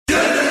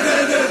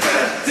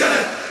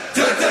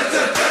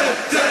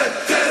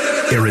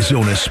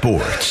Arizona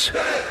sports.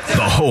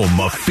 The home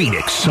of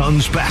Phoenix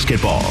Suns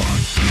basketball.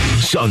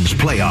 Suns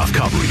playoff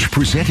coverage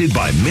presented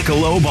by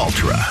Michelob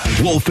Ultra.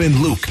 Wolf and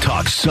Luke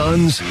talk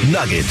Suns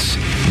Nuggets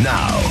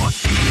now.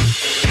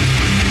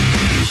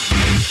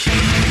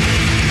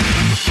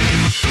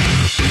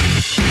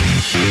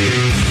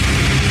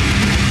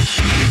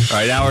 All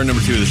right, hour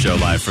number 2 of the show,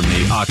 live from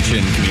the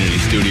Auction Community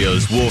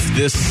Studios. Wolf,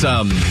 this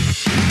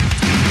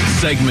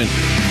segment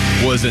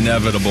was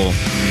inevitable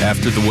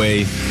after the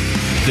way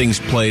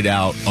things played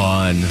out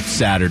on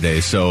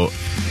Saturday. So,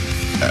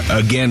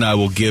 again, I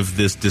will give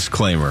this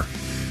disclaimer.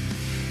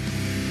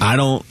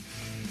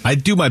 I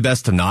do my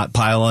best to not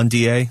pile on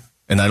DA,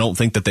 and I don't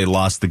think that they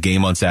lost the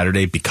game on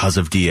Saturday because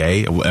of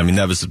DA. I mean,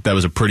 that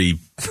was a pretty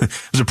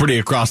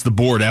across the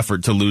board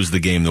effort to lose the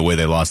game the way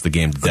they lost the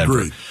game to Denver.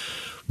 Agreed.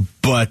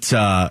 But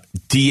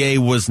DA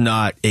was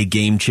not a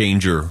game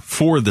changer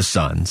for the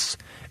Suns.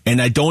 And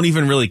I don't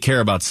even really care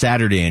about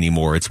Saturday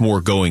anymore. It's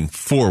more going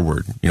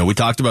forward. You know, we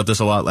talked about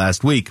this a lot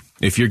last week.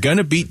 If you're going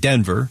to beat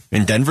Denver,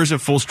 and Denver's at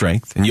full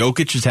strength, and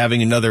Jokic is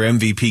having another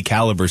MVP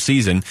caliber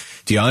season,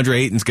 Deandre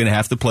Ayton's going to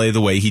have to play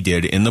the way he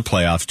did in the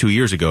playoffs 2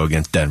 years ago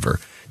against Denver.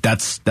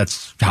 That's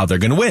how they're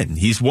going to win.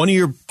 He's one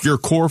of your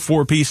core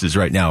 4 pieces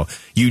right now.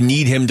 You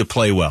need him to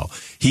play well.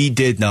 He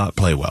did not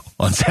play well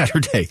on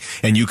Saturday.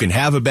 And you can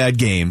have a bad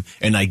game,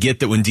 and I get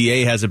that when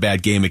DA has a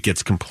bad game, it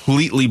gets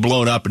completely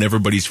blown up and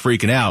everybody's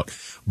freaking out.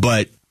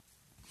 But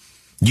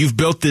you've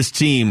built this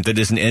team that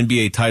is an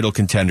NBA title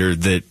contender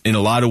that in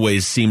a lot of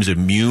ways seems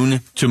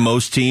immune to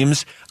most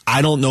teams.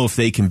 I don't know if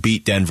they can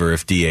beat Denver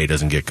if DA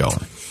doesn't get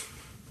going.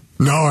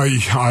 No,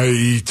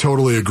 I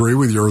totally agree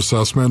with your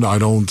assessment. I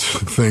don't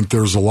think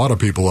there's a lot of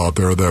people out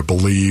there that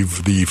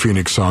believe the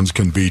Phoenix Suns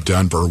can beat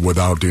Denver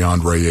without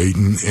Deandre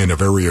Ayton and a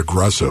very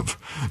aggressive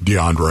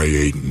Deandre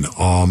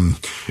Ayton.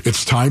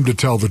 It's time to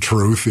tell the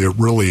truth. It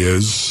really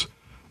is.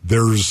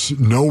 There's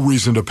no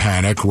reason to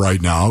panic right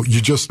now.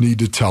 You just need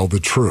to tell the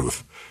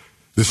truth.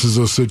 This is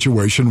a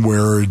situation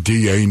where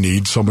DA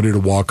needs somebody to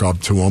walk up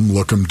to him,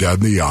 look him dead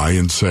in the eye,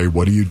 and say,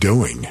 what are you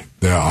doing?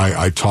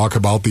 I talk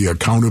about the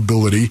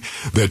accountability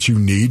that you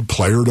need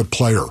player to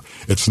player.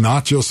 It's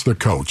not just the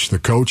coach. The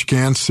coach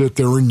can't sit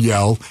there and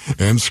yell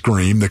and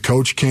scream. The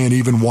coach can't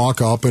even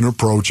walk up and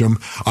approach him.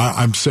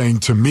 I'm saying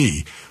to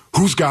me,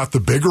 who's got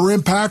the bigger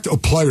impact? A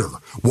player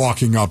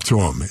walking up to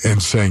him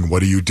and saying,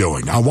 what are you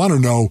doing? I want to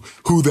know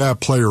who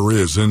that player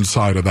is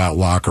inside of that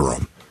locker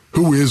room.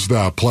 Who is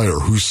that player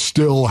who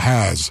still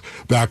has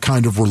that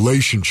kind of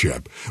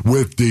relationship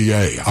with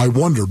DA? I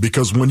wonder,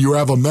 because when you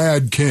have a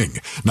mad king,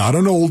 not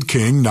an old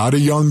king, not a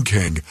young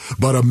king,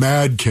 but a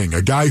mad king,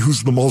 a guy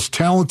who's the most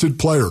talented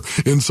player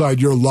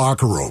inside your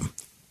locker room,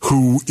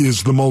 who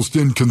is the most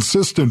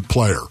inconsistent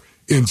player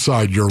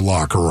inside your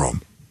locker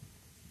room,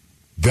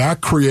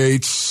 that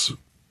creates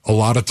a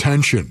lot of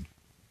tension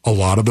a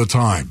lot of the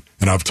time.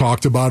 And I've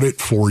talked about it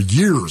for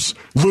years,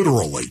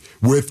 literally,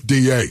 with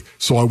DA.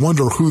 So I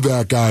wonder who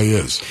that guy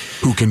is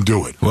who can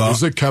do it. Well,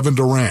 is it Kevin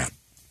Durant?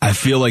 I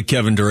feel like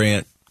Kevin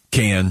Durant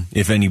can,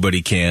 if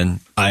anybody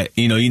can.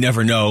 You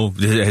never know.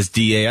 As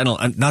DA,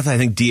 not that I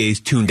think DA's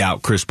tuned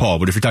out Chris Paul,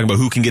 but if you're talking about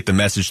who can get the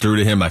message through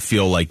to him, I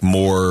feel like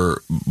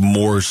more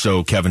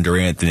so Kevin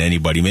Durant than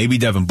anybody. Maybe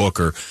Devin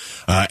Booker.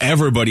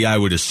 Everybody, I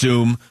would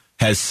assume,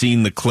 has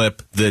seen the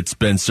clip that's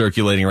been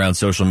circulating around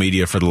social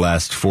media for the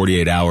last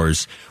 48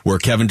 hours where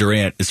Kevin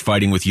Durant is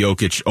fighting with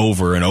Jokic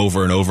over and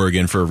over and over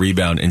again for a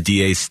rebound, and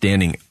DA's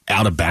standing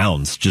out of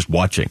bounds just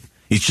watching.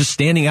 He's just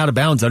standing out of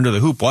bounds under the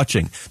hoop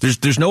watching.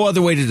 There's no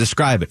other way to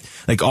describe it.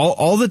 Like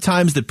all the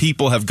times that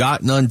people have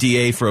gotten on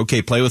DA for,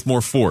 okay, play with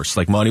more force,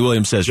 like Monty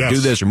Williams says, yes, or do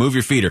this, or move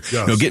your feet, or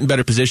get in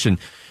better position.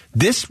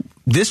 This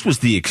was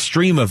the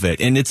extreme of it,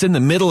 and it's in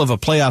the middle of a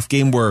playoff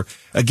game where,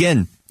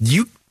 again,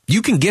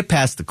 you can get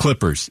past the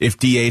Clippers if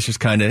DA's just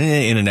kind of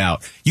in and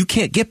out. You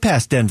can't get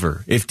past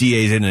Denver if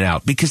DA's in and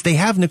out because they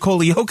have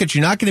Nikola Jokic.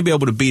 You're not going to be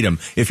able to beat him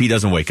if he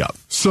doesn't wake up.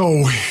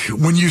 So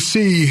when you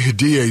see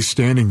DA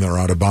standing there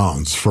out of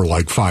bounds for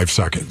like 5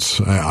 seconds,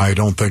 I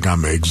don't think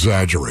I'm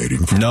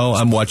exaggerating. No,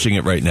 I'm watching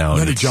it right now.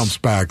 Then he jumps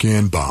back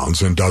in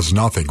bounds and does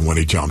nothing when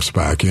he jumps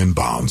back in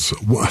bounds.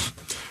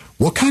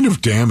 What kind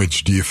of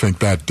damage do you think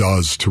that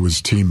does to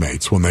his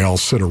teammates when they all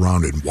sit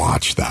around and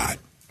watch that?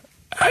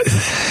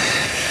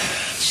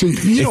 See,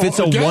 if it's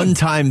a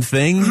one-time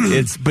thing,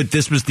 but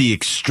this was the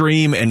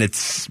extreme, and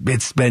it's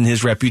been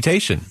his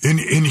reputation. And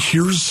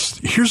here's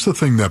the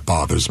thing that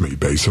bothers me,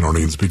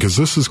 Basinonians, because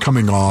this is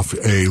coming off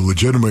a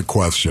legitimate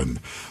question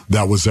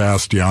that was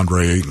asked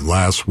Deandre Ayton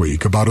last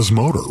week about his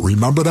motor.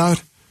 Remember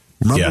that?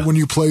 Remember when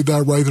you played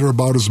that right there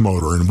about his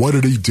motor? And what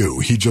did he do?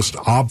 He just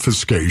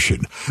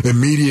obfuscation,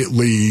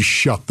 immediately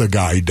shut the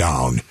guy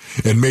down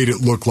and made it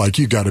look like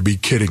you got to be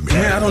kidding me.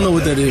 Man, I don't know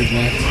what that is,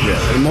 man.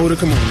 Yeah. The motor,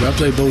 come on, man. I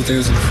play both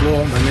ends of the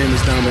floor. My name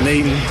is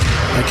Dominating.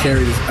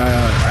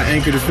 I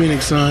anchor the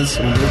Phoenix Suns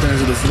on both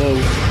ends of the floor.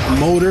 A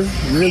motor,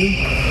 really?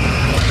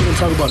 You gonna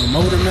talk about the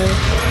motor, man?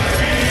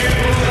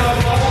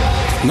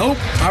 Nope,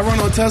 I run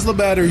on a Tesla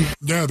battery.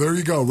 Yeah, there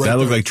you go. Right, that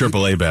looked like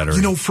AAA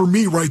battery. For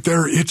me right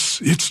there, it's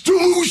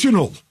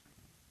delusional.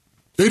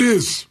 It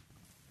is.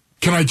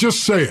 Can I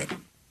just say it?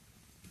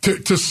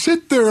 To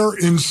sit there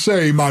and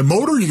say, my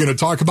motor, you're going to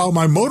talk about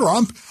my motor,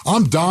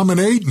 I'm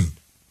dominating.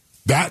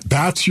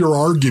 That's your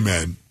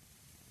argument.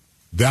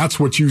 That's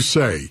what you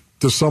say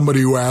to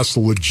somebody who asks a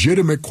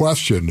legitimate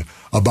question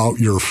about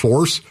your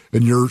force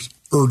and your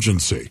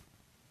urgency,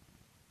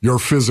 your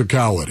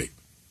physicality.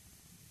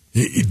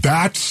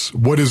 That's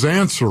what his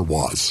answer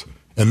was.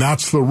 And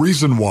that's the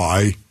reason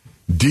why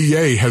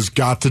D.A. has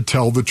got to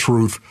tell the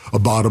truth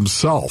about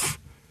himself.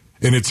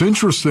 And it's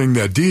interesting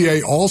that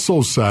D.A.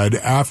 also said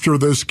after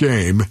this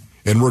game,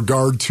 in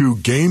regard to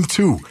Game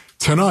 2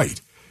 tonight,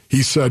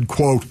 he said,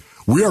 quote,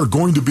 "We are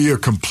going to be a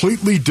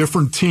completely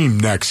different team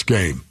next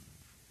game."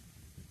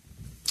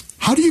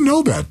 How do you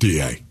know that,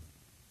 D.A.?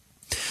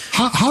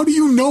 How do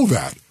you know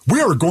that?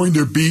 We are going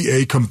to be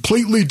a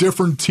completely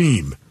different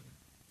team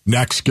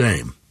next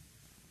game.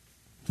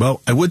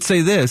 Well, I would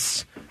say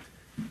this.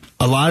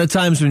 A lot of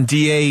times when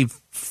D.A.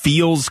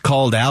 feels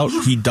called out,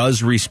 he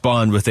does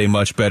respond with a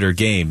much better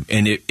game.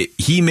 And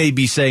he may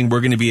be saying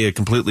we're going to be a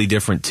completely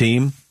different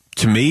team.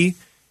 To me,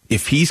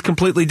 if he's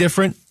completely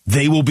different,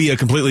 they will be a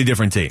completely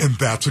different team. And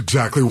that's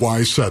exactly why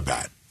I said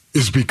that,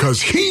 is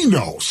because he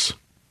knows.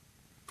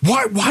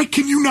 Why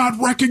can you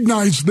not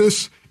recognize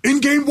this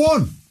in Game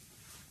 1?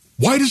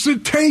 Why does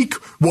it take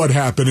what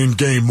happened in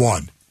Game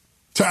 1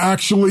 to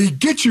actually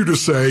get you to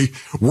say,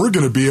 we're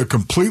going to be a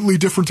completely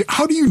different team?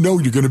 How do you know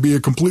you're going to be a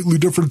completely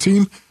different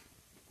team,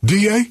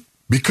 D.A.?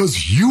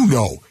 Because you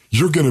know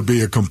you're going to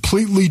be a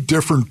completely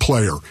different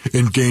player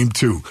in Game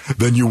 2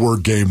 than you were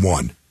Game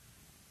 1.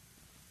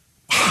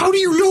 How do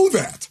you know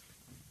that?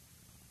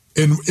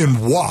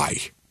 And why?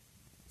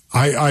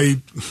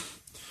 I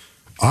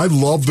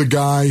love the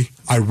guy.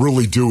 I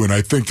really do, and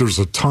I think there's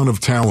a ton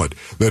of talent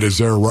that is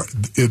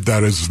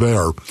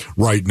there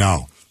right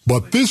now.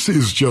 But this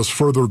is just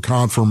further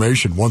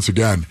confirmation, once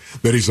again,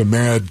 that he's a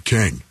mad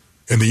king.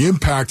 And the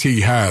impact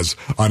he has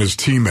on his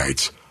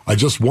teammates, I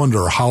just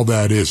wonder how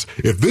that is.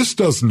 If this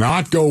does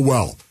not go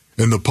well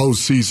in the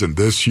postseason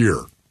this year,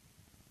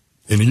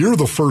 and you're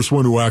the first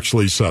one who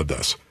actually said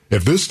this,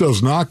 if this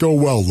does not go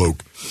well,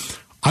 Luke,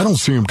 I don't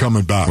see him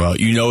coming back. Well,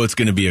 you know it's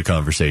going to be a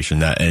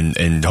conversation,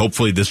 and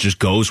hopefully this just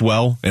goes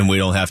well, and we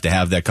don't have to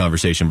have that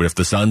conversation. But if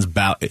the Suns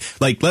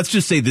let's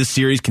just say this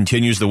series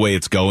continues the way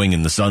it's going,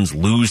 and the Suns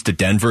lose to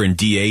Denver, and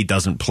DA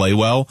doesn't play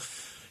well,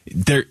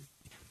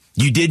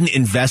 you didn't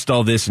invest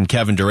all this in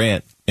Kevin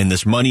Durant and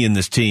this money in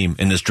this team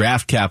and this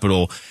draft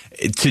capital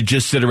to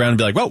just sit around and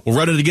be like, well, we'll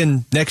run it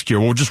again next year.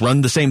 We'll just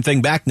run the same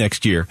thing back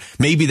next year.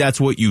 Maybe that's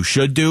what you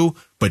should do.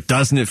 But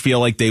doesn't it feel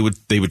like they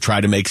would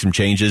try to make some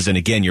changes? And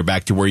again, you're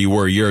back to where you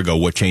were a year ago.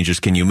 What changes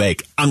can you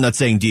make? I'm not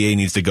saying DA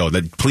needs to go.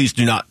 Please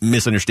do not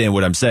misunderstand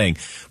what I'm saying.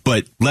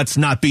 But let's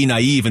not be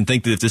naive and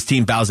think that if this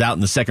team bows out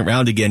in the second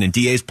round again and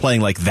DA's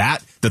playing like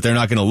that they're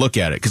not going to look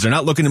at it. Because they're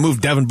not looking to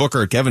move Devin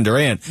Booker or Kevin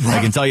Durant. Right.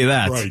 I can tell you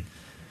that. Right.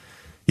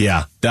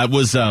 Yeah, that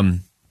was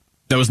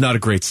not a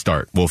great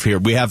start. Wolf, here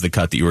we have the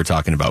cut that you were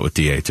talking about with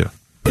DA too.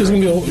 It's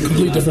going to be a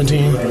complete different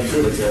team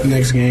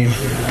next game.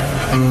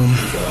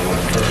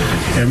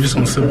 Yeah, we're just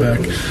going to sit back.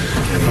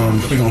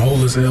 We're going to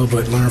hold this L,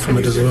 but learn from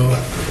it as well.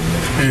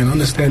 And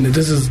understand that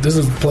this is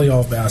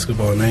playoff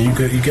basketball, man.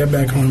 You get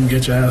back home, you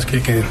get your ass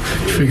kicked, and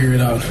figure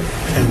it out.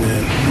 And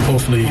then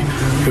hopefully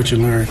what you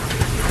learn,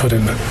 put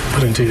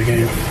into the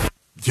game.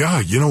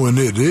 Yeah, and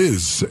it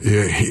is.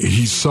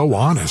 He's so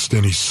honest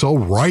and he's so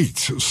right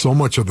so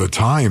much of the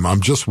time. I'm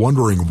just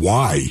wondering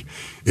why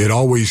it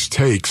always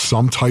takes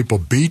some type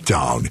of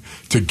beatdown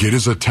to get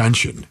his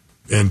attention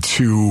and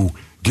to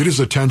get his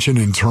attention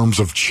in terms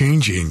of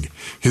changing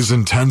his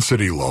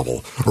intensity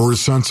level or his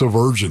sense of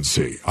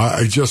urgency.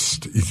 I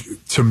just,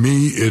 to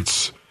me,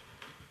 it's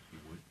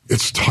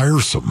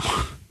tiresome.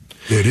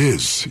 It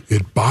is.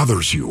 It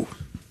bothers you.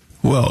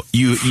 Well,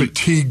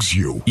 fatigues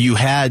you. You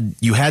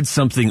had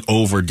something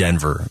over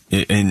Denver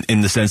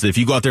in the sense that if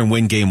you go out there and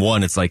win Game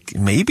 1, it's like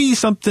maybe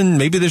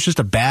there's just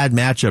a bad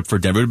matchup for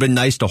Denver. It would have been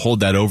nice to hold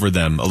that over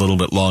them a little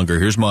bit longer.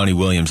 Here's Monty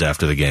Williams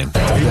after the game.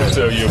 He will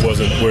tell you it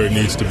wasn't where it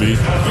needs to be,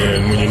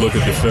 and when you look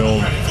at the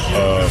film,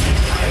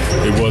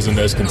 it wasn't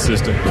as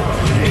consistent.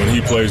 When he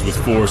plays with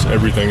force,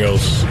 everything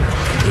else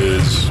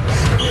is,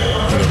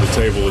 the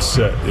table is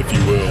set, if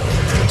you will,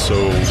 and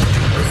so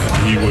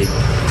he would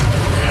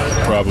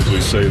probably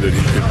say that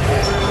he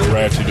could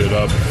ratchet it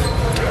up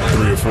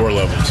 3 or 4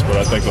 levels, but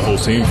I think the whole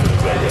team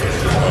feels that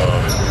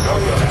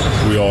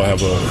way. We all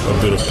have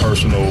a bit of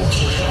personal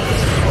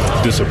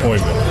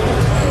disappointment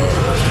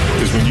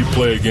because when you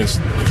play against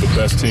the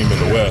best team in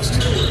the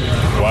West,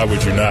 why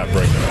would you not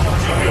bring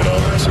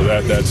that? So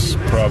that's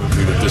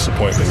probably the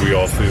disappointment we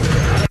all feel.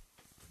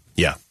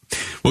 Yeah,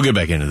 we'll get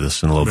back into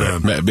this in a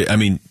little bit. I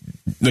mean,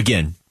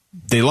 again,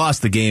 they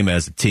lost the game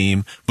as a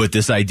team, but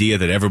this idea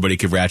that everybody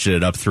could ratchet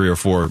it up 3 or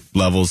 4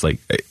 levels, like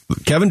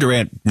Kevin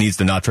Durant needs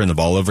to not turn the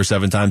ball over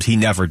 7 times. He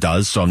never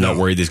does, so I'm not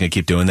worried he's going to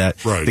keep doing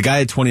that. Right. The guy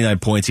had 29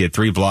 points. He had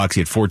 3 blocks.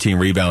 He had 14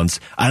 rebounds.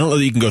 I don't know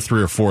that you can go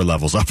 3 or 4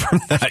 levels up from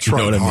that. You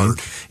know what I mean?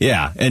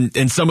 Yeah,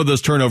 and some of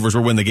those turnovers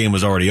were when the game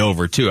was already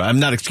over, too. I'm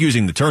not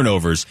excusing the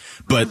turnovers,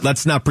 but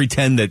let's not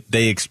pretend that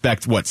they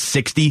expect,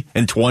 60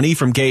 and 20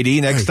 from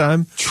KD next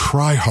time?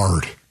 Try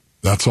hard.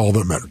 That's all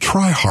that matters.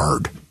 Try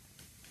hard.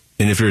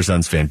 And if you're a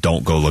Suns fan,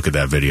 don't go look at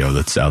that video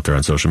that's out there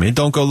on social media.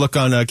 Don't go look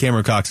on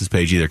Cameron Cox's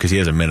page either, because he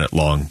has a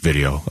minute-long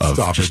video of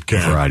a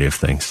variety of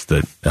things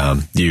that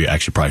you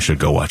actually probably should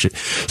go watch it.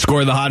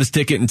 Score the hottest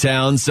ticket in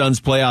town,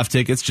 Suns playoff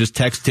tickets. Just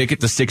text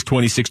ticket to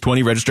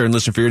 620-620. Register and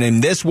listen for your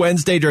name this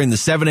Wednesday during the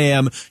 7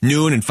 a.m.,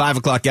 noon, and 5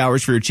 o'clock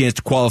hours for your chance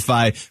to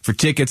qualify for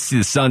tickets to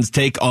the Suns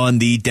take on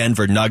the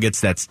Denver Nuggets.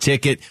 That's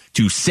ticket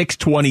to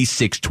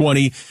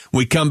 620-620. When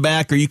we come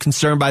back, are you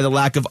concerned by the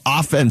lack of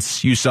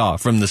offense you saw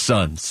from the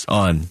Suns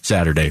on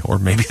Saturday, or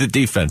maybe the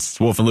defense? It's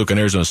Wolf and Luke on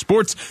Arizona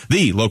Sports,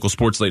 the local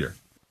sports leader.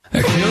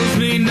 It kills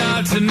me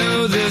not to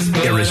know this,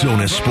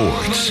 Arizona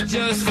Sports,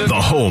 the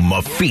home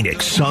of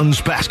Phoenix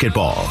Suns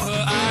basketball.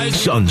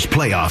 Suns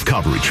playoff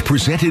coverage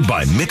presented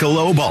by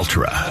Michelob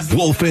Ultra.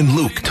 Wolf and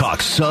Luke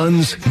talk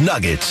Suns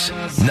Nuggets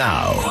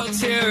now.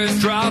 Tear is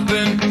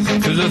dropping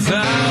to the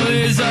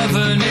valleys of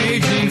an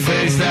aging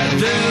face that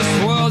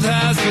this world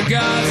has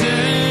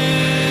forgotten.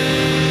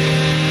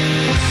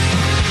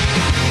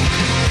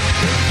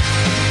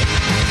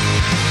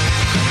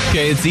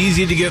 Okay, it's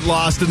easy to get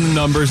lost in the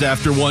numbers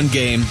after one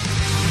game.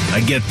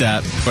 I get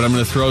that, but I'm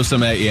going to throw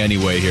some at you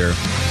anyway here,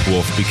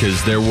 Wolf,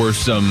 because there were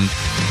some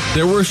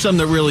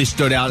that really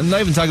stood out. I'm not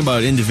even talking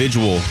about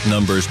individual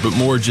numbers, but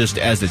more just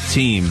as a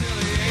team.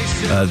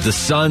 The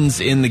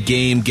Suns in the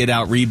game get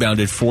out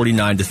rebounded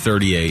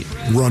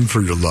 49-38. Run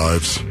for your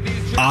lives.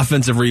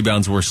 Offensive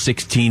rebounds were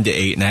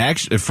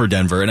 16-8, and for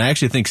Denver, and I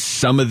actually think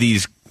some of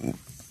these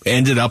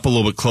ended up a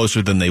little bit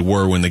closer than they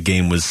were when the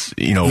game was,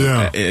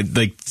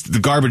 like the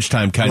garbage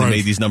time kind of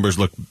made these numbers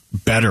look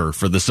better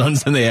for the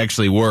Suns than they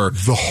actually were.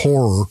 The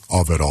horror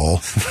of it all.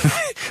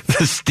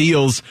 The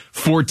steals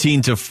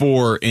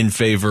 14-4 in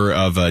favor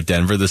of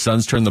Denver. The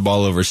Suns turned the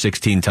ball over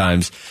 16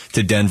 times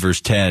to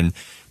Denver's 10.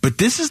 But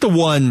this is the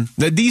one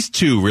that these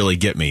two really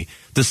get me.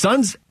 The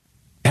Suns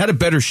had a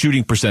better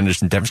shooting percentage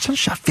than Denver. Suns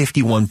shot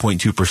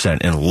 51.2%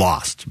 and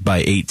lost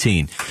by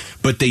 18.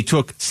 But they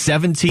took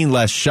 17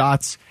 less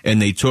shots and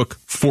they took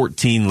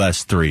 14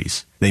 less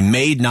threes. They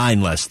made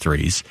 9 less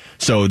threes.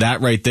 So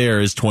that right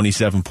there is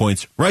 27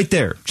 points right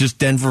there. Just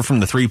Denver from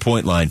the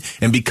three-point line.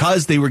 And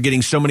because they were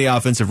getting so many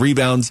offensive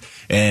rebounds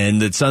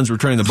and the Suns were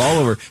turning the ball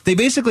over, they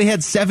basically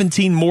had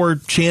 17 more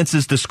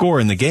chances to score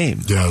in the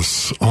game.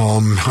 Yes.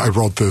 I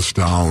wrote this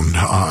down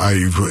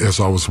as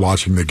I was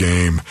watching the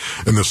game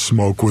and the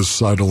smoke was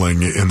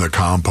settling in the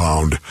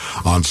compound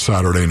on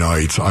Saturday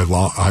night. I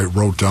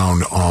wrote down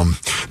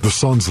the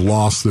Suns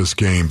lost this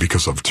game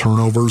because of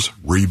turnovers,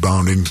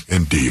 rebounding,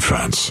 and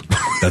defense.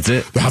 That's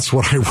it. That's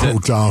what I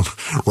wrote down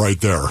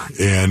right there.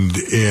 And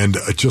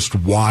just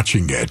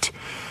watching it,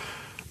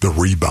 the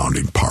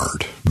rebounding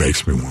part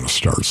makes me want to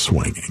start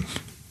swinging.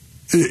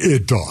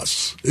 It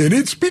does. And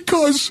it's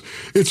because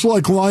it's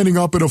like lining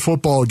up in a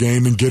football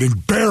game and getting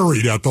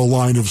buried at the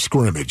line of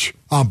scrimmage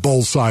on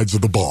both sides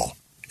of the ball.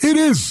 It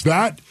is.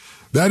 That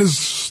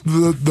is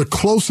the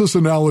closest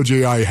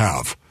analogy I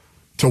have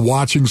to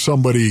watching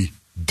somebody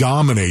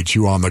dominate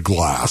you on the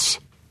glass.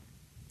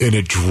 And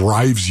it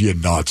drives you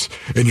nuts,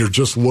 and you're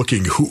just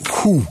looking,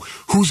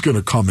 who's going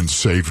to come and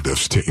save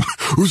this team?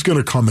 Who's going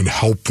to come and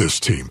help this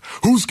team?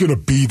 Who's going to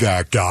be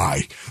that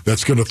guy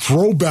that's going to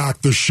throw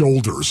back the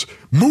shoulders,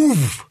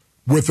 move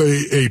with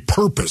a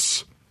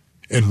purpose,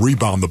 and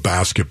rebound the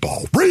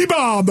basketball?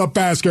 Rebound the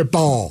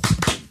basketball!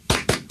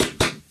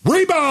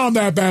 Rebound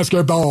that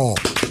basketball!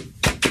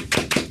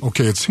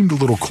 Okay, it seemed a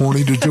little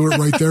corny to do it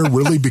right there,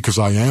 really, because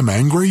I am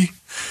angry.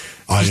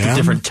 Just a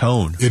different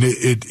tone. And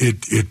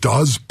it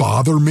does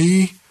bother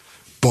me,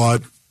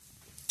 but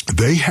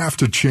they have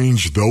to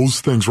change those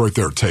things right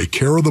there. Take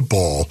care of the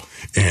ball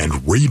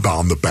and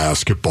rebound the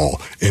basketball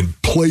and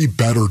play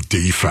better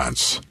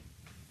defense.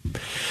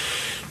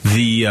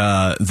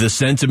 The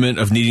sentiment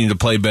of needing to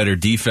play better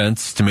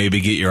defense to maybe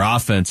get your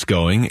offense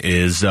going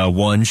is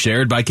one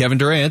shared by Kevin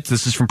Durant.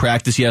 This is from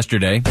practice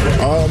yesterday.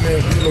 Oh, man,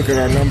 if you look at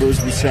our numbers,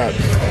 we shot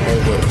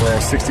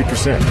around 60%,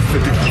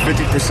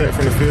 50%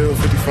 from the field,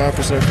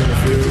 55% from the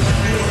field.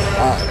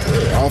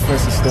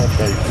 Offensive stuff,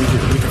 we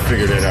can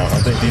figure that out.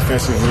 I think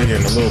defensively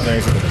and the little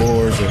things with the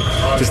boards and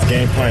just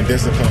game plan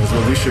discipline is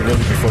what we should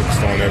really be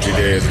focused on every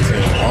day as a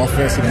team.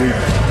 Offensively,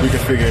 we can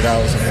figure it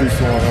out. It's a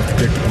free-flowing,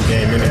 unpredictable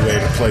game anyway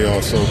in the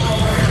playoffs. So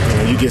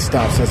when you get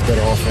stops, that's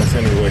better offense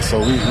anyway. So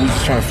we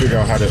just trying to figure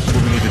out what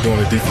we need to do on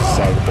the defensive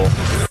side of the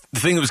ball. The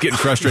thing that was getting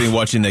frustrating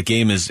watching that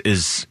game is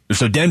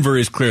so Denver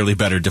is clearly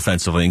better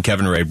defensively, and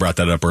Kevin Ray brought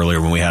that up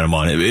earlier when we had him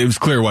on. It was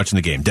clear watching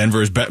the game.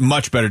 Denver is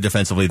much better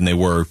defensively than they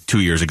were 2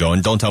 years ago,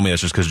 and don't tell me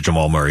that's just because of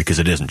Jamal Murray, because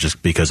it isn't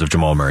just because of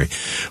Jamal Murray.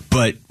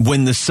 But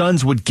when the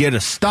Suns would get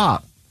a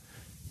stop,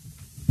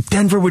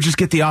 Denver would just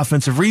get the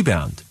offensive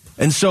rebound.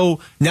 And so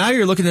now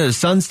you're looking at a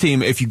Suns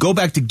team. If you go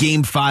back to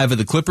Game 5 of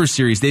the Clippers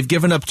series, they've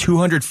given up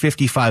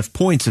 255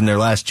 points in their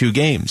last 2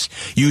 games.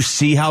 You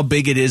see how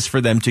big it is for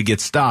them to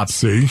get stopped.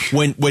 See?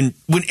 When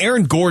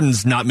Aaron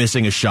Gordon's not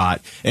missing a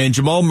shot and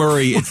Jamal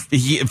Murray,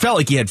 it felt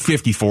like he had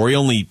 54. He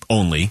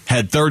only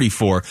had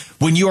 34.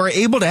 When you are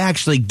able to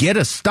actually get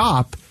a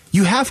stop,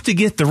 you have to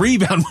get the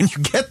rebound when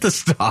you get the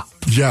stop.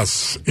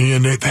 Yes,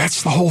 and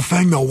that's the whole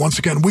thing, though. Once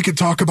again, we could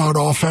talk about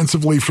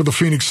offensively for the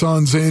Phoenix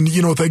Suns, and,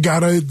 they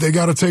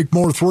gotta take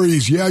more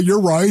threes. Yeah, you're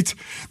right.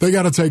 They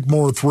gotta take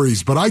more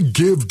threes. But I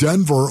give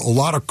Denver a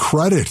lot of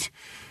credit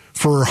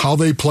for how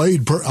they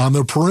played on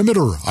the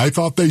perimeter. I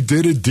thought they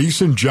did a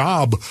decent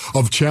job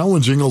of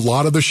challenging a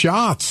lot of the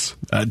shots.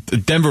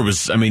 Denver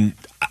was,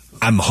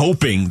 I'm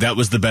hoping that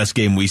was the best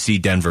game we see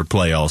Denver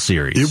play all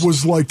series. It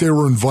was like they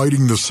were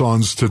inviting the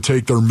Suns to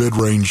take their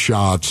mid-range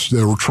shots.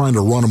 They were trying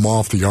to run them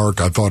off the arc,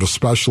 I thought,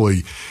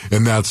 especially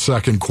in that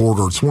second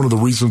quarter. It's one of the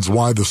reasons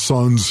why the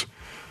Suns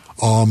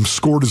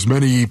scored as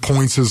many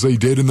points as they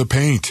did in the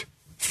paint.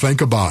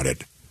 Think about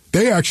it.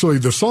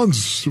 The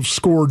Suns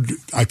scored,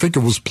 I think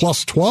it was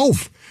plus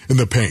 12 in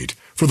the paint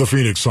for the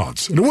Phoenix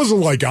Suns. And it wasn't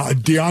like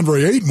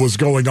Deandre Ayton was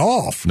going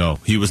off. No,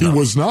 he was not. He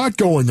was not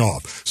going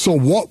off. So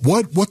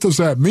what does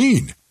that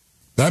mean?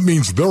 That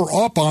means they're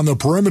up on the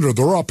perimeter.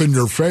 They're up in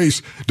your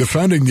face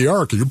defending the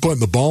arc. You're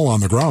putting the ball on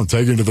the ground,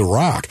 taking it to the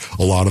rack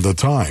a lot of the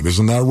time.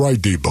 Isn't that right,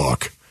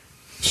 D-Buck?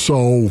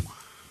 So,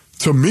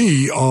 to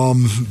me,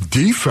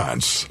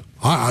 defense,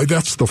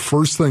 that's the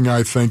first thing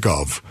I think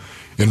of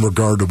in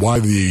regard to why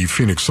the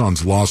Phoenix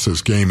Suns lost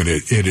this game, and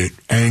it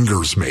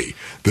angers me.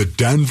 The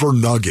Denver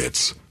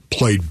Nuggets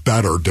played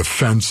better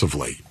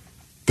defensively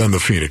than the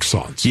Phoenix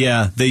Suns.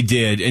 Yeah, they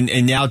did.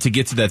 And now to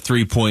get to that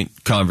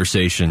 3-point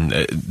conversation,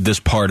 this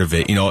part of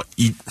it,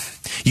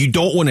 you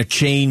don't want to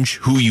change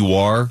who you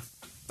are.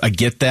 I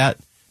get that.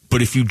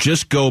 But if you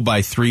just go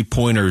by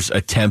 3-pointers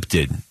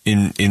attempted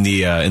in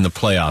the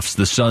playoffs,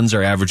 the Suns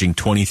are averaging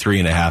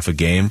 23.5 a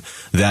game.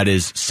 That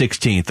is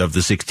 16th of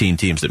the 16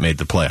 teams that made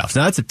the playoffs.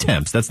 Now that's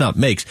attempts. That's not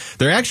makes.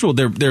 Their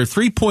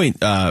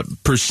 3-point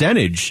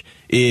percentage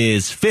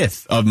is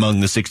 5th among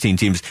the 16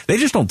 teams. They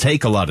just don't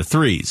take a lot of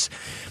threes.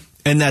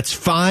 And that's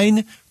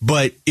fine,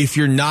 but if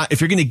you're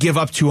going to give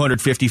up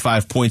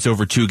 255 points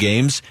over 2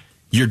 games,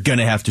 you're going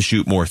to have to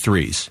shoot more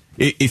threes.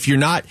 If you're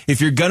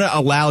going to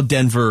allow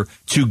Denver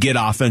to get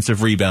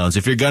offensive rebounds,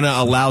 if you're going to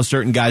allow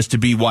certain guys to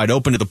be wide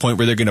open to the point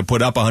where they're going to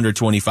put up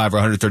 125 or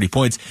 130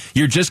 points,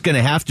 you're just going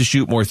to have to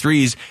shoot more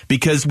threes,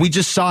 because we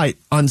just saw it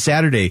on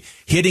Saturday.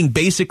 Hitting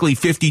basically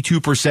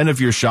 52% of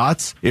your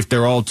shots, if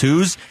they're all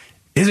twos,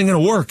 isn't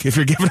going to work if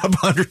you're giving up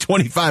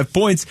 125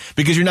 points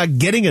because you're not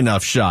getting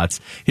enough shots.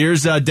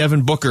 Here's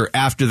Devin Booker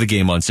after the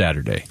game on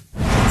Saturday.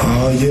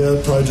 Probably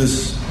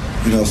just,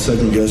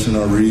 second guessing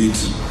our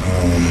reads.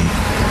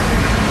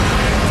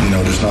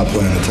 Just not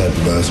playing the type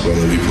of basketball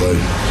that we play.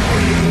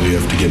 We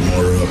have to get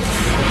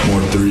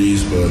more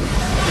threes, but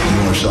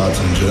more shots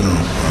in general.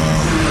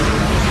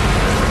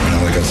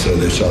 Like I said,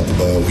 they shot the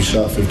ball. We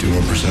shot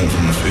 51%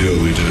 from the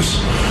field. We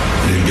just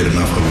didn't get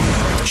enough of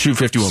them. Shoot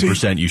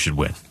 51%, you should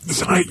win.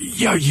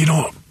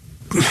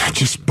 It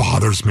just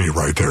bothers me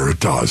right there. It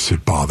does.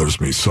 It bothers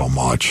me so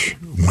much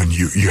when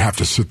you have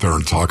to sit there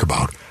and talk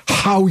about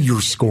how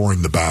you're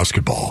scoring the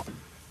basketball,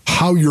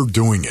 how you're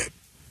doing it.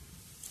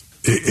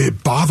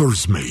 It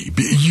bothers me.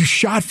 You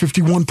shot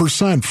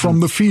 51%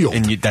 from the field.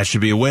 And that should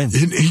be a win.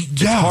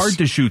 It's hard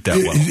to shoot that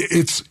well.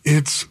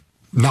 It's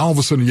now all of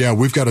a sudden,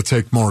 we've got to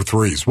take more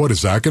threes. What,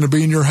 is that going to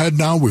be in your head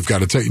now? We've got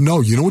to take... No,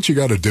 you know what you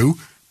got to do?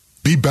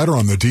 Be better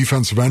on the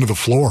defensive end of the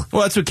floor.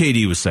 Well, that's what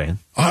KD was saying.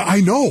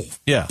 I know.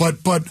 Yeah.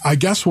 But I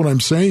guess what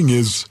I'm saying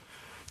is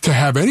to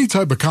have any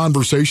type of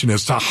conversation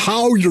as to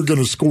how you're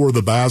going to score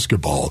the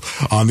basketball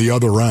on the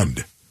other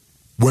end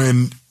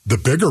when the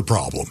bigger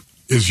problem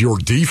is your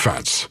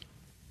defense.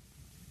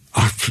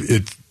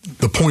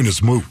 The point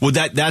is moot. Well,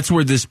 that's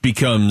where this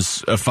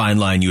becomes a fine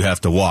line you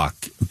have to walk,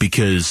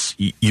 because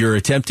you're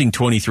attempting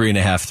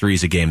 23.5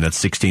 threes a game. That's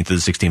 16th of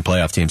the 16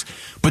 playoff teams.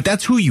 But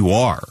that's who you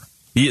are.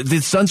 The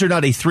Suns are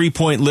not a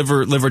 3-point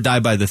live or die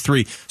by the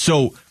three.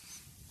 So,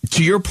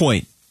 to your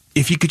point,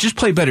 if you could just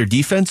play better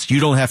defense, you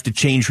don't have to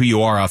change who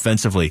you are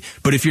offensively.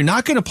 But if you're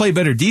not going to play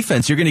better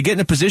defense, you're going to get in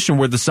a position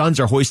where the Suns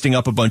are hoisting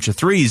up a bunch of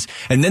threes.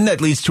 And then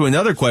that leads to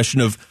another question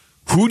of,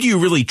 who do you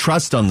really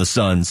trust on the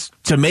Suns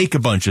to make a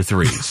bunch of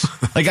threes?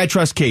 Like, I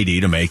trust KD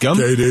to make them.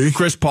 KD.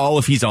 Chris Paul,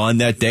 if he's on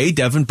that day.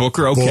 Devin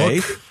Booker,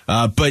 okay.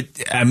 But,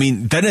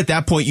 then at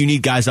that point, you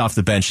need guys off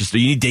the bench.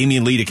 You need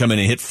Damian Lee to come in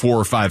and hit 4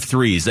 or 5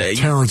 threes.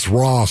 Terrence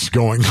Ross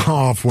going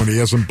off when he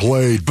hasn't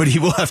played. But he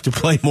will have to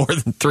play more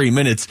than 3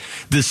 minutes.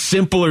 The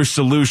simpler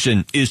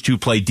solution is to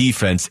play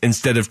defense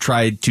instead of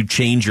try to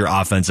change your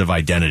offensive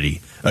identity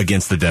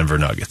against the Denver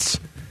Nuggets.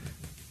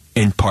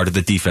 And part of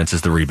the defense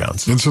is the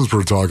rebounds. And since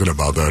we're talking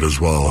about that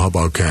as well, how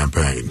about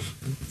campaign?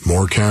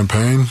 More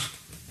campaign?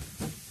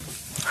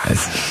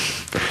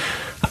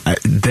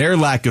 their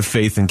lack of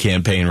faith in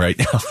campaign right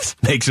now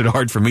makes it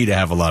hard for me to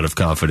have a lot of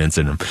confidence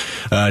in them.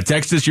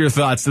 Text us your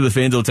thoughts to the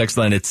FanDuel text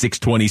line at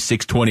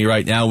 620-620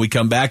 right now. We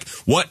come back.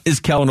 What is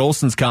Kellan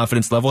Olson's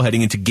confidence level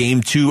heading into Game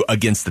 2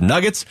 against the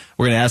Nuggets?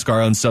 We're going to ask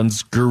our own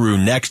Suns guru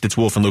next. It's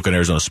Wolf and Luke on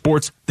Arizona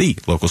Sports, the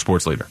local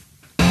sports leader.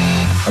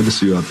 I can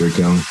see you out there,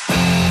 Kellan.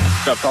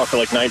 I've talked to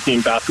like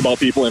 19 basketball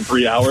people in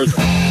 3 hours.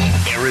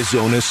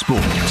 Arizona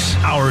Sports,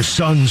 our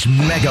Suns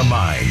mega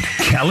mind,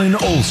 Kellan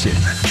Olson,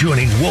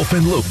 joining Wolf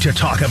and Luke to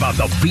talk about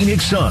the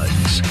Phoenix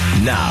Suns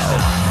now.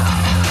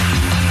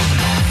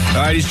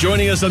 All right, he's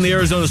joining us on the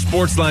Arizona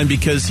Sports Line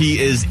because he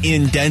is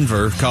in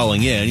Denver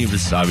calling in. He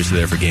was obviously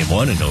there for Game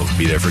 1 and he'll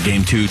be there for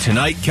Game 2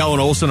 tonight. Kellan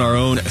Olson, our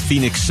own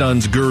Phoenix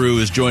Suns guru,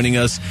 is joining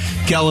us.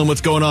 Kellan,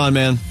 what's going on,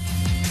 man?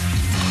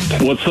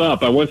 What's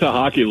up? I went to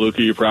hockey, Luke.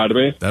 Are you proud of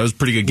me? That was a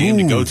pretty good game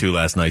to go to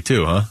last night,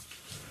 too, huh?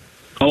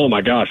 Oh,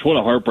 my gosh. What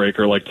a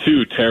heartbreaker. Like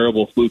 2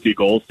 terrible, fluky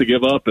goals to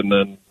give up and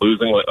then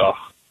losing.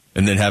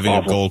 And then having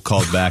awful. A goal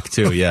called back,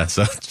 too. Yeah,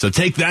 so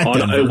take that,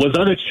 Denver. Was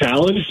that a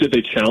challenge? Did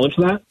they challenge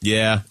that?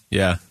 Yeah,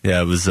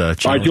 it was a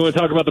challenge. All right, do you want to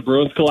talk about the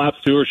Bruins collapse,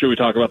 too, or should we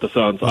talk about the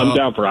Suns? I'm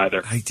down for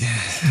either.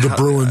 The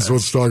Bruins,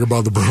 let's talk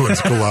about the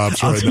Bruins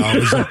collapse right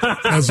now.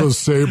 As a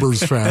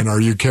Sabres fan, are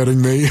you kidding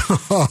me?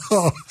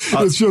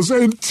 It's just,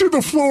 and to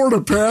the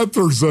Florida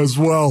Panthers as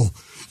well.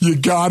 You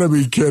gotta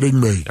be kidding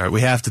me. All right, we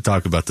have to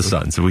talk about the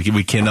Suns.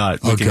 We cannot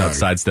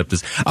sidestep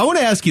this. I want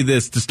to ask you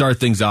this to start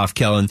things off,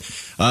 Kellan.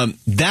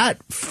 That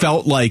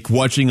felt like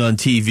watching on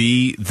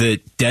TV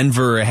that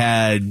Denver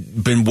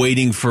had been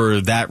waiting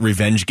for that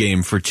revenge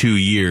game for 2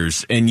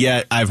 years, and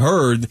yet I've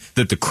heard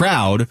that the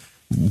crowd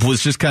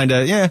was just kind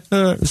of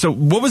So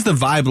what was the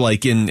vibe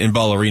like in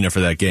Ball Arena for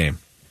that game?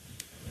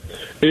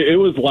 It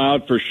was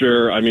loud for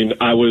sure. I mean,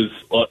 I was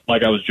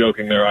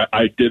joking there.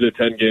 I did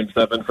attend Game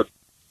 7 for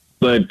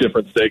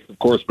different stakes, of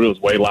course, but it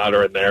was way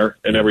louder in there.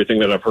 And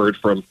everything that I've heard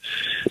from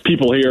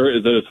people here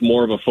is that it's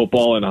more of a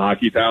football and a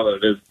hockey town than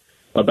it is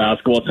a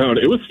basketball town.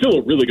 It was still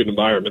a really good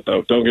environment,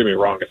 though. Don't get me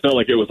wrong. It's not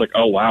like it was like,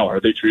 oh, wow, are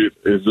they treated?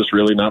 Is this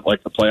really not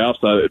like the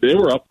playoffs? They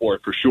were up for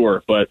it for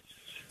sure. But,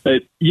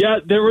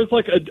 there was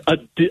like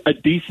a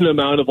decent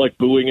amount of like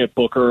booing at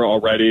Booker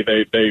already.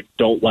 They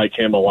don't like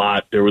him a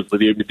lot. There was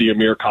the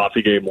Amir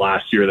Coffey game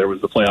last year. There was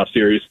the playoff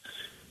series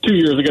 2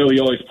 years ago. He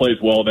always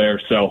plays well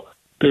there. So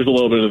there's a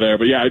little bit of there,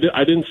 but yeah,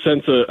 I didn't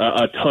sense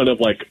a ton of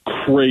like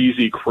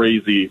crazy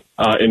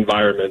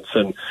environments,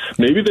 and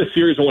maybe this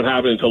series won't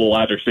happen until the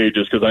latter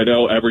stages because I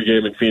know every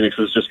game in Phoenix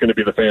is just going to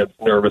be the fans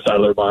nervous out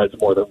of their minds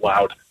more than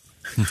loud.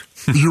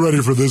 You ready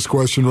for this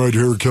question right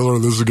here, Killer?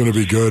 This is going to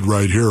be good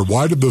right here.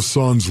 Why did the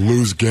Suns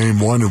lose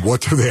Game 1, and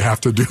what do they have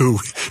to do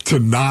to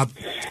not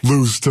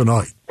lose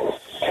tonight?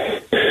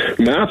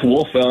 Math,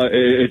 Wolf,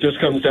 it just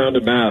comes down to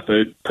math.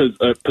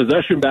 A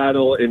possession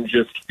battle and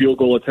just field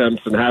goal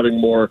attempts and having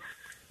more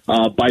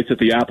bites at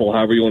the apple,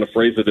 however you want to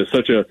phrase it, is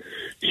such a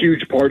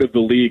huge part of the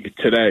league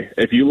today.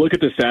 If you look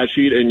at the stat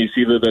sheet and you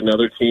see that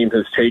another team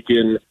has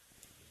taken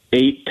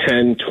 8,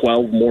 10,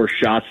 12 more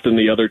shots than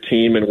the other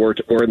team, and we're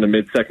in the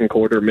mid-second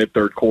quarter,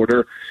 mid-third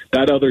quarter,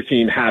 that other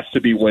team has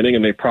to be winning,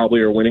 and they probably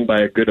are winning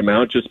by a good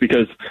amount just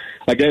because,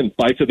 again,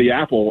 bites of the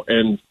apple.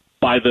 And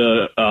by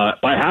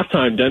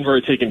halftime, Denver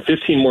had taken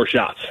 15 more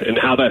shots. And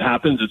how that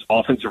happens is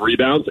offensive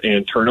rebounds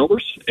and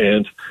turnovers.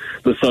 And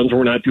the Suns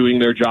were not doing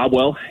their job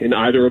well in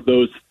either of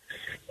those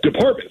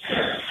departments.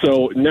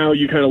 So now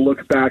you kind of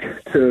look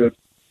back to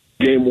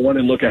Game 1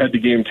 and look ahead to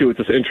Game 2. It's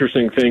this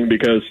interesting thing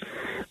because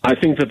I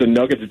think that the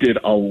Nuggets did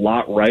a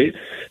lot right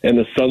and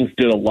the Suns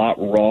did a lot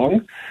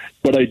wrong.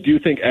 But I do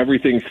think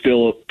everything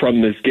still from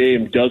this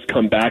game does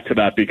come back to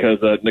that because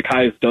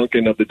Nekias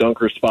Duncan of the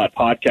Dunker Spot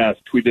podcast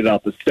tweeted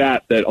out the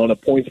stat that on a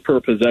points per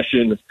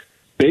possession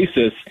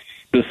basis,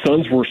 the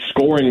Suns were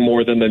scoring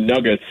more than the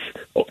Nuggets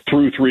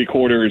through 3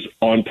 quarters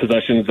on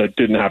possessions that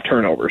didn't have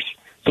turnovers.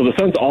 So the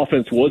Suns'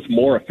 offense was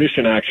more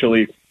efficient,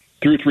 actually,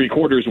 through 3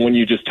 quarters when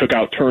you just took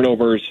out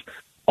turnovers,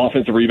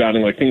 offensive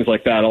rebounding, like things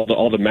like that,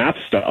 all the math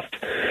stuff.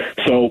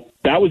 So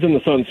that was in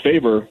the Suns'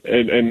 favor,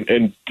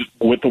 and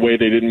with the way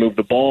they didn't move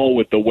the ball,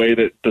 with the way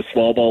that the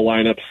small ball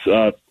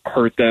lineups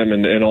hurt them,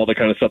 and all the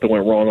kind of stuff that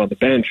went wrong on the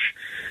bench,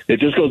 it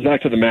just goes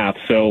back to the math.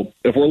 So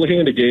if we're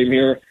looking at a game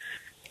here,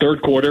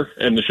 third quarter,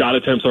 and the shot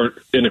attempts aren't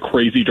in a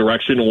crazy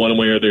direction one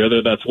way or the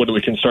other, that's when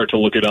we can start to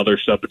look at other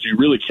stuff. But you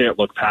really can't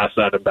look past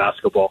that in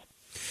basketball.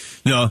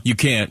 No, you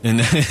can't.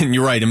 And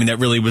you're right. I mean, that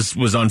really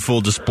was on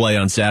full display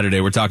on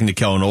Saturday. We're talking to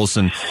Kellan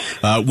Olson.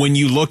 When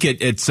you look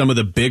at some of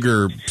the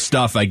bigger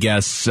stuff, I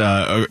guess,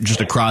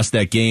 just across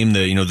that game,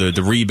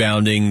 the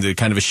rebounding, the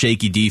kind of a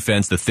shaky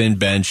defense, the thin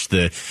bench,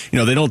 they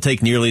don't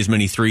take nearly as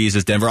many threes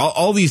as Denver,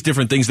 all these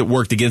different things that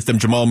worked against them,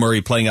 Jamal Murray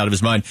playing out of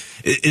his mind.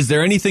 Is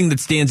there anything that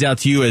stands out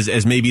to you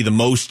as maybe the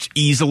most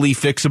easily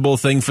fixable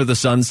thing for the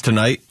Suns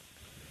tonight?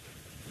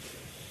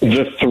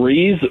 The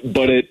threes,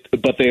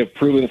 but they have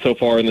proven so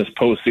far in this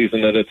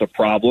postseason that it's a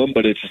problem.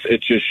 But it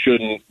just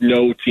shouldn't.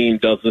 No team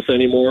does this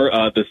anymore.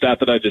 The stat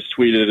that I just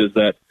tweeted is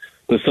that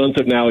the Suns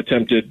have now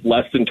attempted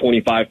less than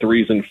 25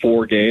 threes in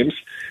 4 games.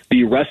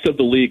 The rest of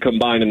the league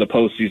combined in the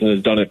postseason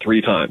has done it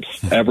 3 times.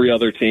 Every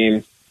other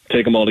team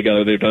Take them all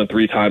together, they've done it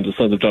 3 times. The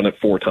Suns have done it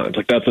 4 times.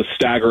 Like, that's a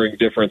staggering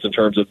difference in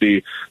terms of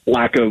the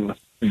lack of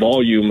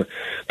volume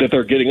that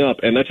they're getting up.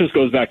 And that just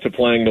goes back to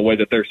playing the way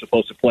that they're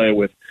supposed to play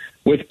with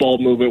ball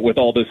movement, with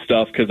all this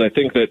stuff, because I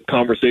think that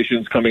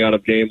conversations coming out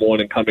of Game 1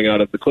 and coming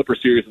out of the Clipper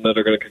series and that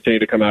are going to continue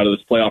to come out of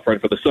this playoff run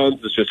for the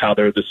Suns is just how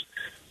they're this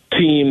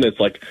team that's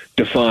like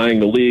defying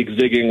the league,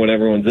 zigging when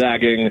everyone's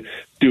zagging,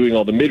 doing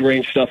all the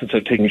mid-range stuff instead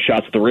of taking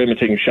shots at the rim and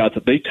taking shots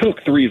at. They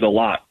took threes a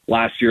lot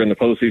last year in the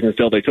postseason.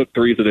 Still, they took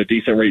threes at a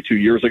decent rate 2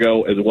 years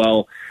ago as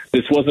well.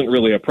 This wasn't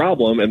really a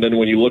problem. And then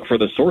when you look for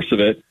the source of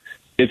it,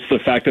 it's the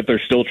fact that they're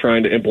still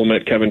trying to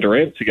implement Kevin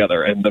Durant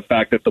together, and the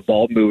fact that the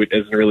ball movement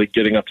isn't really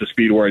getting up to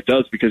speed where it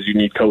does, because you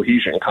need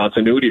cohesion,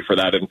 continuity for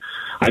that. And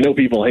I know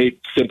people hate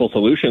simple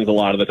solutions a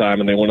lot of the time,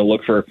 and they want to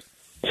look for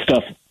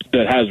stuff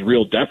that has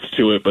real depth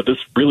to it, but this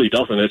really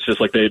doesn't. It's just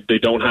like they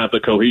don't have the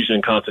cohesion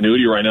and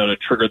continuity right now to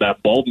trigger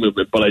that ball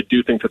movement. But I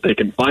do think that they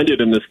can find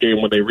it in this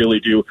game when they really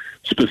do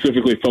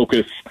specifically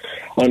focus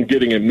on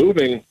getting it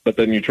moving. But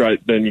then you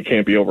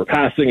can't be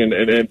overpassing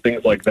and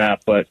things like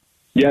that. But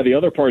yeah, the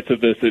other parts of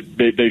this,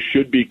 they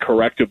should be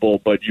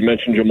correctable. But you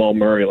mentioned Jamal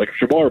Murray. Like, if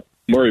Jamal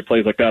Murray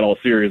plays like that all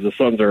series, the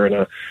Suns are in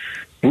a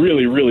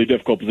really, really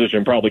difficult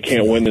position. Probably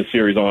can't win this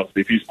series,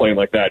 honestly, if he's playing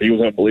like that. He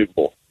was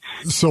unbelievable.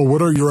 So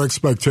what are your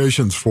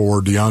expectations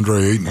for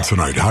Deandre Ayton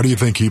tonight? How do you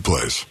think he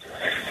plays?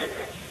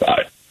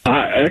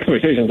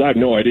 Expectations, I have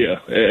no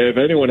idea. If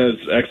anyone has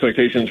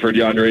expectations for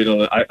Deandre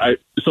Ayton,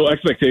 so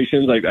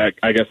expectations,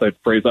 I guess I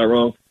phrased that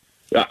wrong.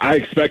 I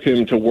expect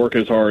him to work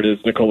as hard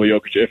as Nikola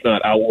Jokic, if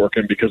not outwork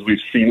him, because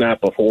we've seen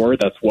that before.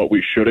 That's what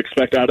we should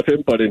expect out of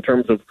him. But in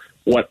terms of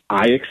what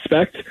I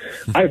expect,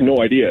 I have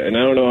no idea. And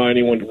I don't know how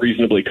anyone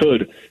reasonably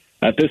could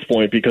at this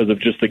point because of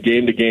just the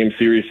game-to-game,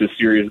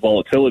 series-to-series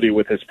volatility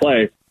with his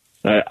play.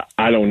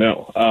 I don't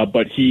know.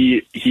 But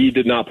he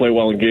did not play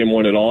well in Game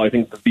 1 at all. I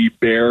think the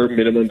bare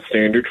minimum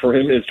standard for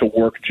him is to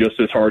work just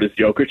as hard as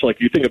Jokic.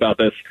 Like, you think about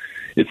this,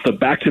 it's the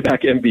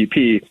back-to-back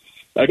MVP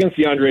against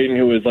Deandre Ayton,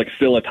 who is like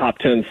still a top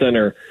 10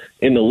 center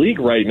in the league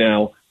right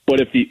now.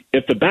 But if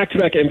the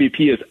back-to-back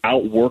MVP is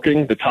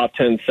outworking the top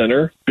 10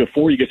 center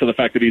before you get to the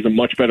fact that he's a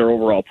much better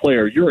overall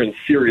player, you're in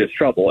serious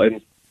trouble.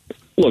 And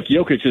look,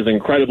 Jokic is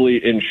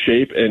incredibly in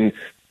shape and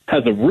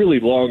has a really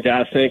long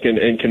gas tank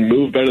and can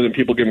move better than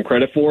people give him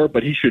credit for,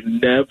 but he should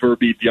never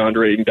beat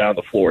Deandre Ayton down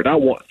the floor.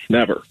 Not once,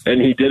 never.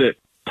 And he did it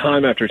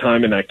time after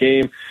time in that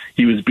game.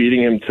 He was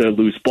beating him to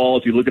loose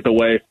balls. You look at the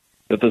way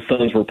that the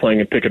Suns were playing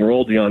in pick and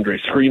roll.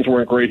 DeAndre's screens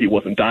weren't great. He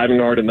wasn't diving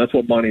hard, and that's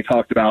what Monty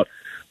talked about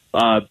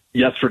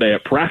yesterday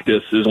at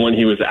practice, is when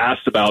he was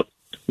asked about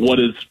what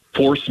does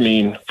force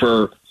mean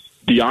for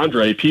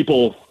DeAndre.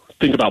 People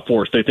think about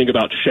force. They think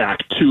about Shaq,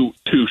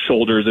 two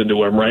shoulders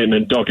into him, right, and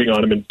then dunking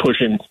on him and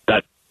pushing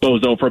that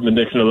bozo from the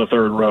Knicks into the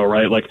third row,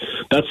 right? Like,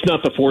 that's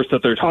not the force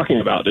that they're talking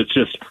about. It's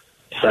just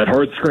set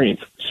hard screens,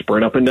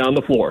 sprint up and down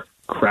the floor,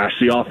 crash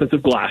the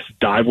offensive glass,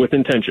 dive with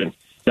intention.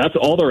 That's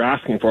all they're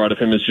asking for out of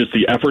him, is just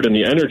the effort and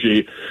the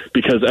energy,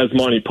 because as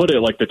Monty put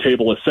it, like, the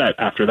table is set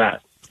after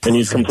that. And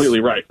he's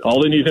completely right.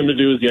 All they need him to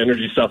do is the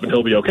energy stuff and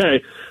he'll be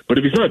okay. But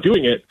if he's not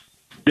doing it,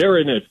 they're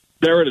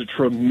at a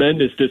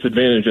tremendous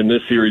disadvantage in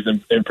this series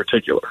in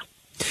particular.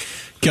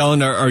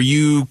 Kellan, are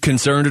you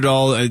concerned at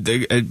all? I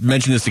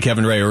mentioned this to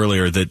Kevin Ray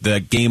earlier, that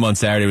that game on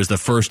Saturday was the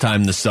first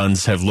time the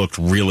Suns have looked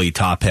really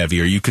top-heavy.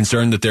 Are you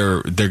concerned that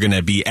they're going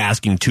to be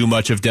asking too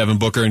much of Devin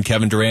Booker and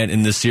Kevin Durant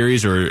in this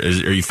series, or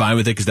are you fine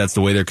with it because that's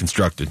the way they're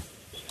constructed?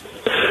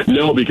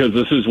 No, because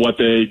this is why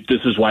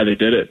they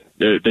did it.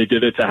 They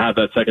did it to have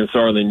that second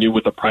star. They knew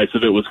what the price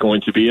of it was going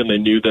to be, and they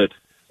knew that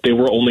they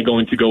were only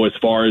going to go as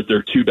far as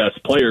their two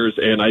best players.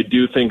 And I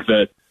do think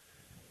that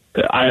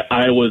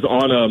I was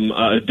on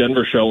a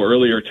Denver show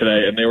earlier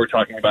today, and they were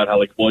talking about how,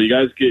 like, well, you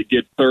guys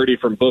get 30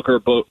 from Booker,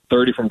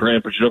 30 from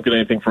Durant, but you don't get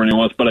anything from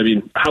anyone else. But, I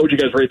mean, how would you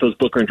guys rate those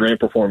Booker and Durant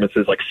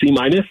performances? Like C-,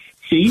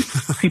 C+?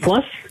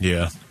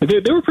 Yeah.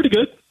 They were pretty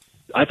good.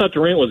 I thought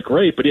Durant was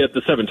great, but he had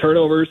the 7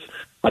 turnovers.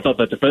 I thought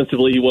that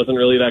defensively he wasn't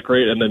really that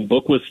great, and then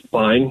Book was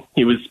fine.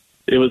 It was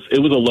a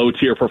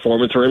low-tier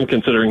performance for him,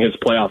 considering his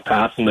playoff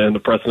pass and then the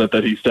precedent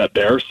that he set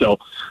there. So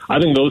I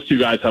think those two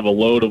guys have a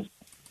load of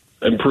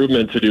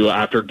improvement to do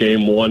after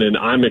Game 1, and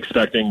I'm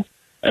expecting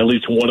at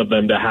least one of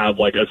them to have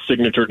like a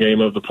signature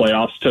game of the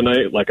playoffs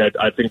tonight. Like,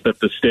 I think that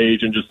the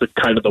stage and just the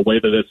kind of the way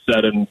that it's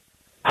set and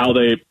how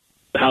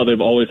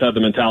they've always had the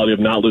mentality of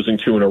not losing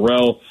 2 in a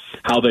row,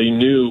 how they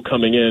knew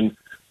coming in,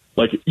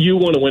 like, you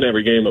want to win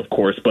every game, of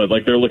course, but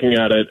like, they're looking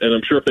at it, and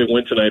I'm sure if they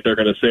win tonight, they're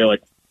going to say,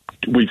 like,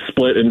 we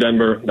split in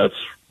Denver. That's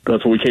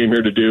what we came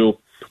here to do.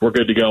 We're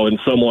good to go. And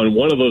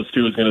one of those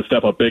two is going to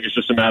step up big. It's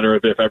just a matter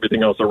of if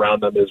everything else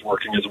around them is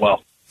working as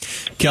well.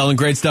 Kellan,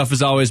 great stuff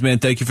as always, man.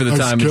 Thank you for the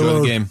time.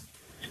 Enjoy the game.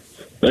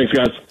 Thanks,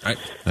 guys. All right.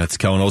 That's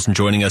Kellan Olson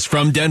joining us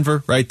from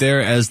Denver right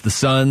there, as the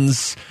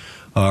Suns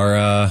are,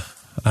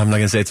 I'm not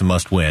going to say it's a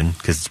must-win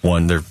because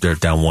they're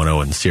down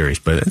 1-0 in the series,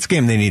 but it's a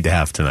game they need to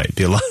have tonight. It'd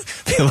be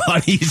a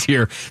lot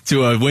easier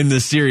to win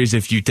this series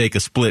if you take a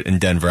split in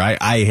Denver.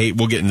 I hate,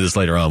 we'll get into this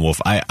later on,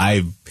 Wolf.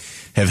 I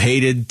have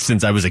hated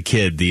since I was a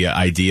kid the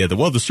idea that,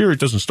 well, the series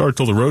doesn't start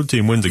till the road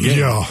team wins a game.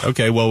 Yeah.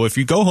 Okay, well, if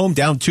you go home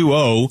down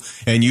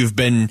 2-0 and you've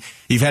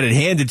had it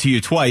handed to you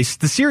twice,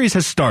 the series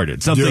has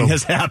started. Something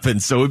has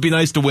happened, so it would be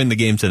nice to win the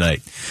game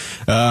tonight.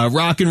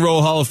 Rock and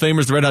Roll Hall of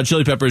Famers, the Red Hot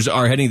Chili Peppers,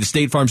 are heading to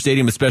State Farm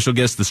Stadium with special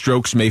guest The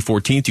Strokes May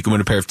 14th. You can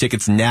win a pair of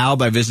tickets now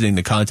by visiting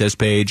the contest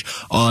page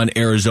on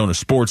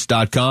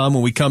ArizonaSports.com.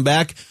 When we come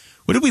back,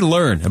 what did we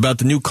learn about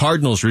the new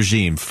Cardinals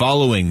regime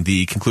following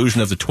the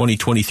conclusion of the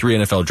 2023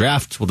 NFL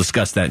Draft? We'll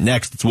discuss that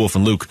next. It's Wolf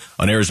and Luke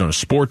on Arizona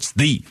Sports,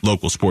 the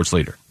local sports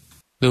leader.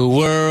 The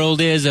world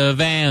is a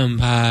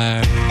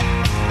vampire.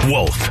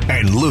 Wolf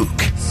and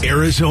Luke,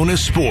 Arizona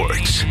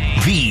Sports,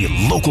 the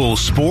local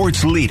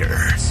sports leader.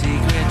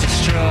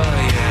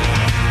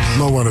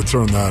 Might want to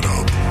turn that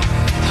up,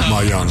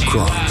 my young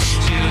Crocs.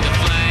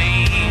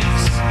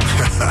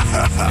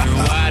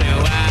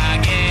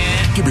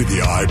 Give me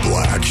the eye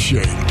black,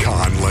 Shane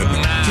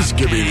Conlon. Just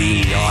give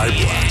me the eye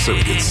black so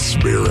we can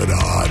smear it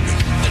on.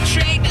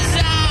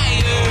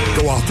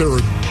 Go out there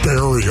and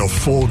bury a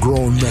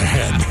full-grown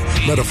man.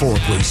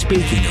 Metaphorically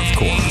speaking, of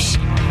course.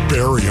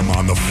 Bury him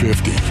on the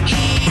 50.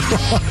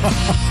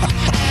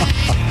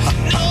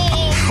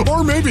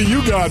 Or maybe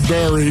you got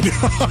buried.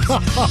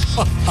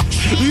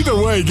 Either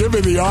way, give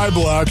me the eye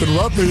black and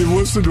let me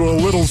listen to a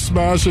little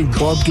Smashing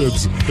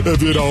Pumpkins,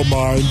 if you don't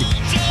mind.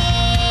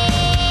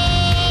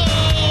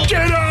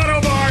 Get out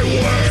of my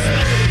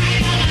way!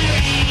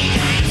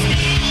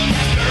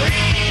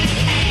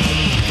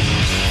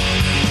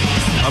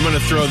 I'm going to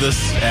throw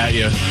this at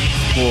you,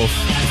 Wolf,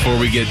 before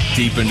we get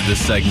deep into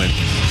this segment.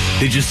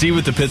 Did you see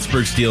what the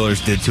Pittsburgh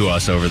Steelers did to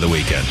us over the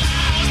weekend?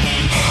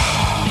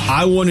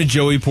 I wanted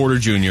Joey Porter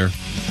Jr.,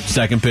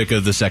 second pick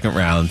of the second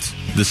round.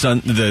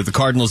 The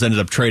Cardinals ended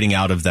up trading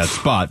out of that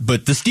spot,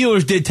 but the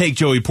Steelers did take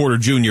Joey Porter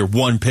Jr.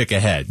 one pick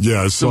ahead.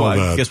 Yeah, I saw that.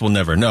 I guess we'll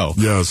never know.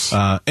 Yes.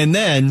 And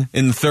then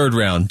in the third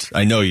round,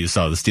 I know you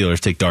saw the Steelers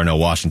take Darnell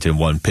Washington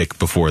one pick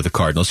before the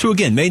Cardinals, who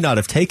again may not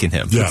have taken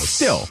him. Yes. But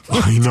still,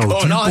 I know.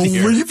 going Do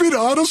you believe it,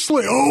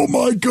 honestly? Oh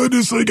my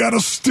goodness, they got a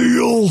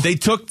steal. They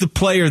took the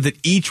player that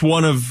each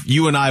one of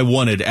you and I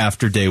wanted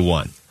after day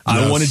one.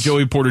 I wanted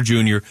Joey Porter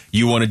Jr.,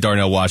 you wanted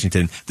Darnell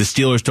Washington. The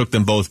Steelers took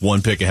them both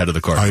one pick ahead of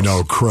the Cardinals. I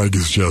know, Craig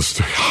is just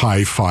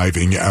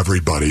high-fiving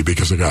everybody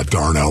because they got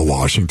Darnell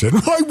Washington.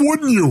 Why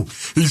wouldn't you?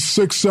 He's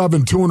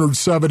 6'7",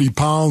 270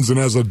 pounds, and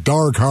has a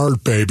dark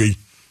heart, baby.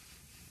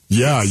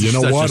 Yeah, you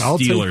know what? I'll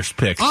Steelers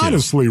pick, too.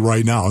 Honestly,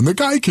 right now, and the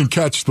guy can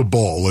catch the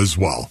ball as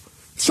well.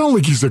 It's not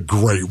like he's a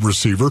great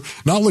receiver,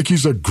 not like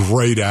he's a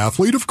great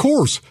athlete, of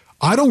course.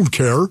 I don't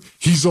care.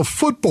 He's a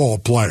football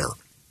player.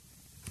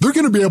 They're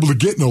going to be able to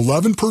get in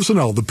 11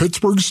 personnel, the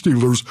Pittsburgh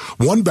Steelers,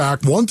 one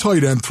back, one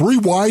tight end, three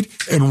wide,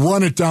 and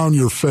run it down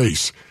your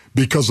face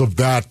because of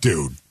that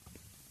dude.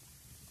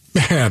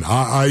 Man,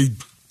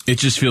 it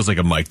just feels like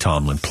a Mike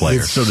Tomlin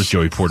player. So does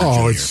Joey Porter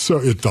Jr.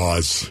 It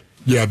does.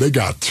 Yeah, they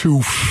got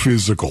two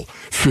physical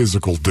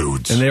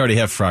dudes. And they already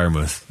have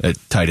Freiermuth at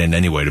tight end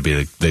anyway to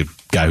be the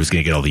guy who's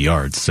going to get all the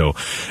yards. So,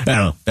 I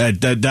don't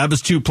know. That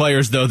was two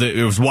players, though, that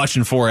it was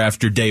watching for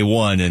after day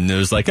one, and it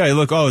was like, hey,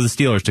 look, the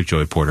Steelers took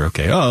Joey Porter.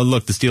 Okay. Oh,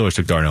 look, the Steelers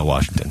took Darnell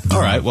Washington.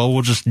 All right, well,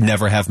 we'll just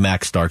never have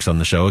Max Starks on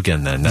the show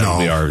again then.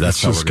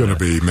 That's just going to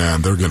be,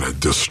 man, they're going to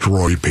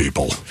destroy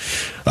people.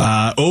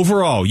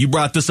 Overall, you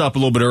brought this up a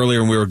little bit earlier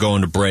when we were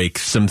going to break,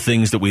 some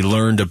things that we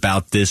learned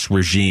about this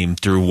regime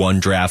through one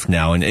draft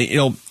now. And,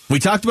 we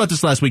talked about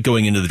this last week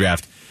going into the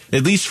draft.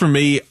 At least for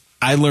me,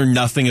 I learned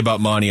nothing about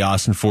Monty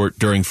Ossenfort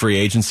during free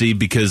agency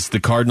because the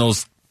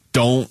Cardinals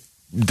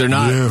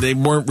they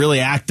weren't really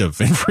active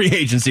in free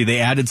agency. They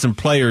added some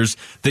players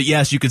that,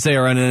 yes, you could say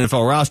are on an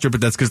NFL roster, but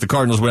that's because the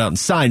Cardinals went out and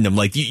signed them.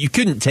 Like, you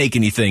couldn't take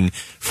anything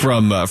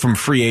from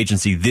free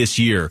agency this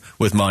year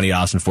with Monty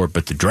Ossenfort,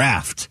 but the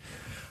draft,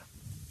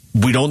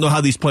 we don't know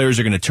how these players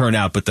are going to turn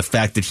out, but the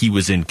fact that he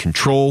was in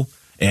control,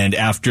 and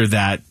after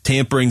that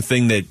tampering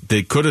thing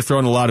that could have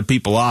thrown a lot of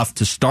people off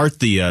to start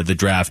the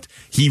draft,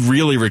 he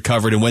really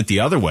recovered and went the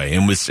other way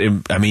and was,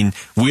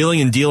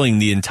 wheeling and dealing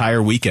the entire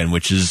weekend,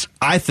 which is,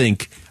 I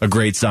think, a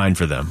great sign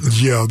for them.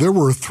 Yeah, there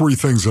were three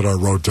things that I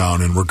wrote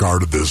down in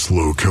regard to this,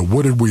 Luke.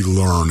 What did we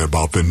learn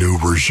about the new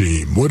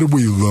regime? What did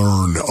we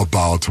learn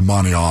about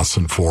Monty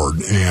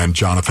Ossenfort and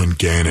Jonathan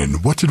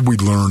Gannon? What did we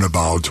learn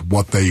about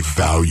what they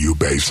value,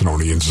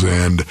 Basinonians?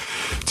 And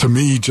to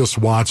me, just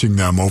watching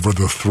them over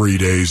the 3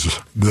 days,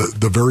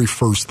 the very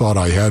first thought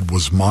I had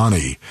was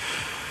Monty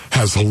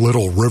has a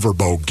little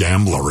riverboat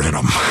gambler in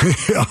him.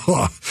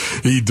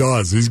 He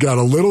does. He's got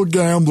a little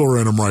gambler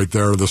in him right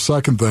there. The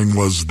second thing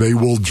was they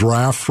will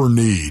draft for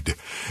need.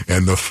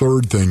 And the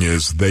third thing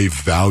is they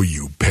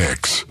value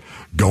picks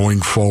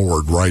going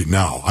forward right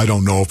now. I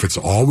don't know if it's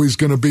always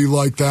going to be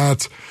like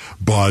that,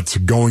 but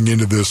going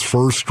into this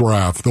first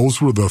draft,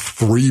 those were the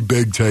three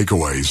big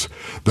takeaways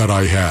that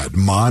I had.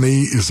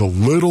 Monty is a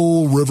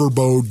little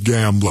riverboat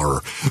gambler.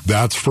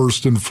 That's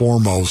first and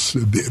foremost.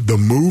 The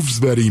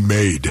moves that he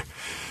made,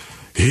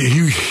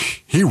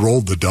 he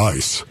rolled the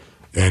dice,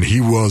 and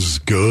he was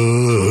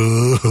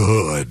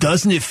good.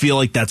 Doesn't it feel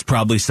like that's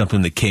probably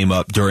something that came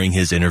up during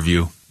his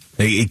interview?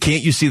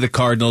 Can't you see the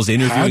Cardinals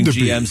interviewing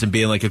GMs and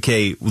being like,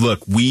 okay,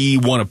 look, we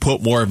want to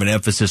put more of an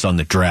emphasis on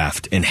the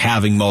draft and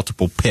having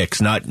multiple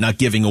picks, not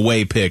giving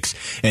away picks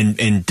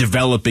and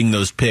developing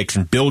those picks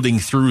and building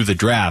through the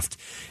draft.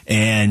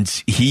 And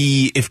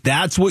if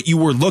that's what you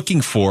were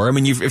looking for, I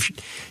mean,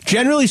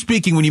 generally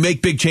speaking, when you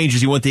make big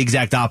changes, you want the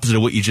exact opposite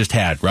of what you just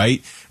had,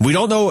 right? We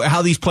don't know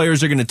how these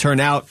players are going to turn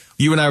out.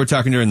 You and I were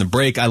talking during the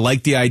break. I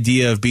like the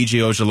idea of B.J.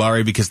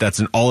 Ojulari because that's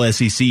an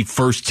all-SEC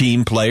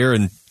first-team player,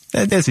 and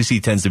the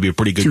SEC tends to be a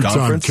pretty good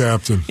conference. Two-time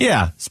captain.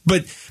 Yeah,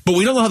 but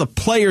we don't know how the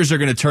players are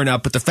going to turn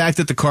out. But the fact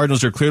that the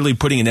Cardinals are clearly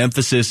putting an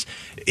emphasis,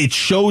 it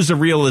shows a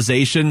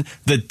realization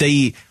that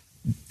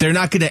they're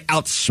not going to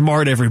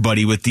outsmart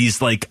everybody with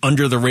these like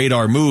under the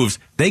radar moves.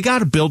 They got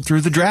to build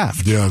through the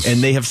draft. Yes.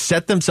 And they have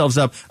set themselves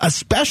up,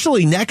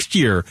 especially next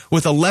year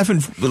with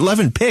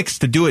 11 picks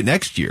to do it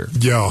next year.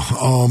 Yeah.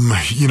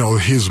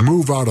 His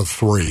move out of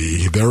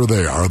 3, there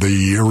they are.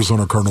 The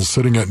Arizona Cardinals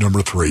sitting at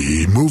number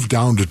 3, moved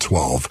down to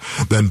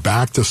 12, then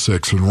back to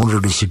 6 in order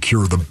to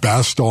secure the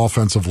best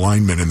offensive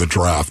lineman in the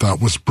draft.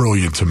 That was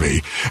brilliant to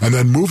me. And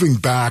then moving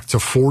back to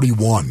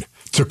 41.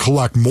 To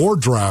collect more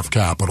draft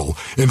capital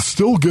and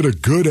still get a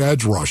good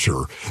edge rusher,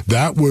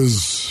 that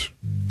was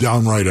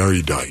downright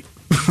erudite.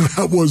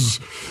 That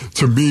was,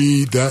 to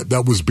me,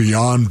 that was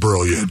beyond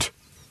brilliant.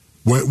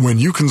 When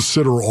you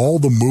consider all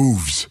the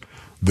moves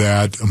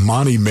that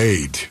Monty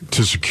made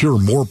to secure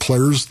more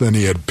players than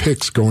he had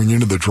picks going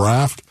into the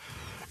draft,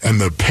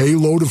 and the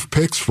payload of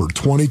picks for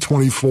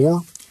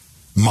 2024,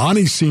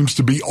 Monty seems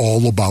to be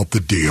all about the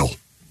deal.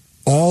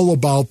 All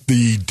about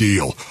the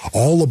deal.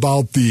 All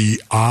about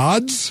the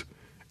odds,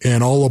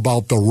 and all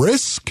about the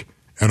risk,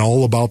 and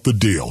all about the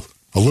deal.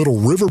 A little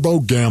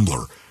riverboat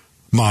gambler,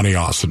 Monty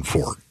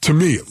Ossenfort, to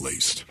me at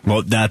least.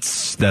 Well,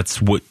 that's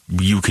what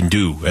you can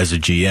do as a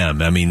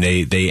GM. I mean,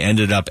 they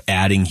ended up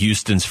adding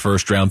Houston's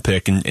first-round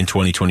pick in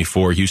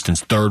 2024,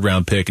 Houston's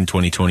third-round pick in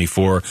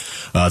 2024,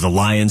 the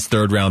Lions'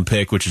 third-round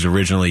pick, which is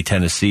originally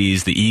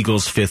Tennessee's, the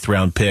Eagles'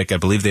 fifth-round pick. I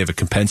believe they have a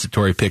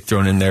compensatory pick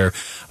thrown in there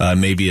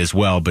maybe as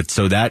well. But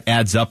so that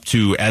adds up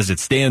to, as it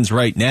stands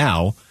right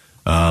now,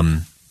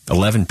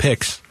 11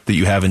 picks that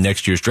you have in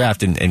next year's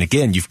draft. And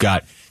again, you've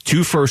got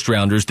 2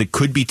 first-rounders that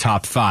could be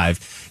top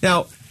 5.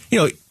 Now,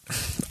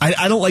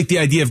 I don't like the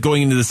idea of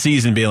going into the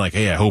season being like,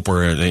 hey, I hope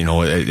we're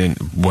in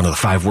one of the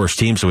 5 worst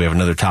teams, so we have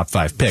another top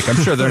 5 pick. I'm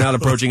sure they're not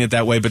approaching it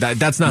that way, but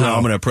that's not how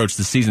I'm going to approch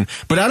the season.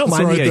 But I don't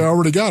mind. Right, they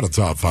already got a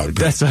top 5 pick.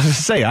 That's what I was going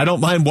to say. I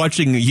don't mind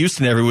watching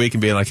Houston every week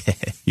and being like,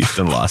 hey,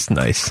 Houston lost,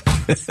 nice.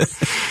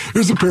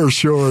 Here's a pair of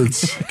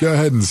shorts. Go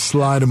ahead and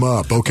slide them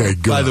up. Okay,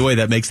 good. By the way,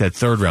 that makes that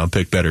third-round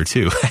pick better,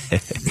 too.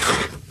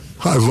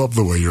 I love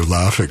the way you're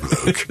laughing,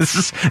 Luke.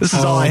 This is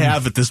all I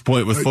have at this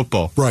point with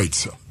football. Right.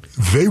 So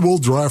they will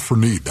draft for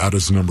need. That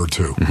is number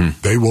 2.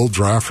 Mm-hmm. They will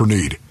draft for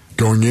need.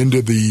 Going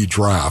into the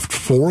draft,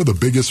 4 of the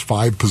biggest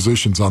 5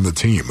 positions on the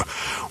team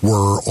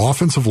were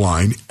offensive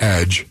line,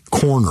 edge,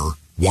 corner,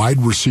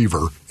 wide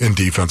receiver, and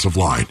defensive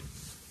line.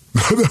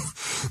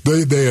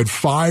 They had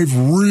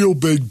 5 real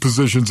big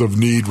positions of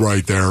need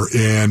right there,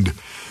 and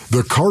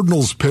the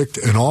Cardinals picked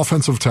an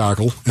offensive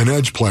tackle, an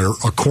edge player,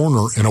 a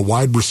corner, and a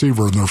wide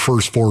receiver in their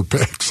first 4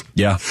 picks.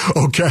 Yeah.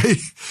 Okay?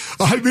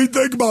 I mean,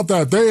 think about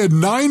that. They had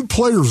 9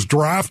 players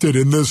drafted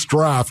in this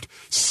draft.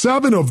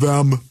 7 of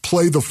them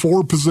play the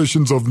 4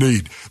 positions of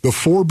need, the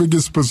 4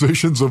 biggest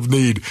positions of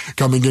need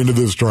coming into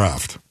this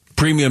draft.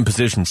 Premium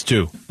positions,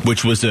 too,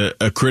 which was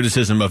a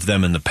criticism of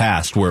them in the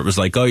past, where it was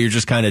like, oh, you're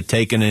just kind of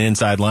taking an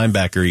inside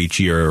linebacker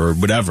each year or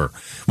whatever.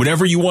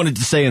 Whatever you wanted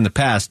to say in the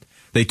past,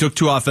 they took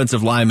 2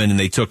 offensive linemen and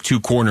they took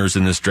 2 corners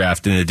in this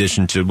draft in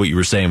addition to what you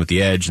were saying with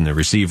the edge and the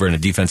receiver and a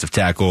defensive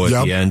tackle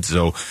at the end.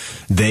 So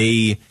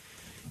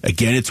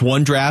again, it's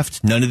one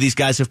draft. None of these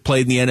guys have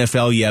played in the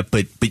NFL yet,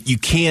 but you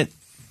can't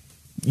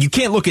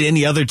look at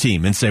any other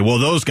team and say, well,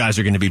 those guys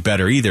are going to be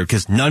better either,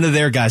 because none of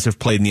their guys have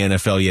played in the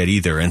NFL yet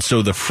either. And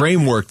so the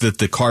framework that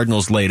the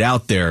Cardinals laid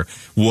out there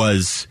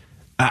was,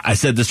 I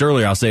said this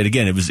earlier, I'll say it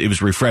again, it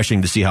was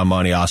refreshing to see how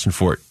Monty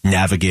Ossenfort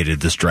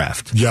navigated this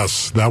draft.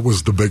 Yes, that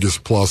was the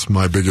biggest plus,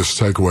 my biggest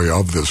takeaway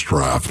of this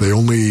draft. They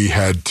only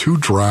had 2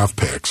 draft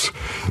picks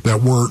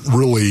that weren't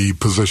really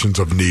positions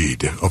of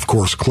need. Of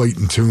course,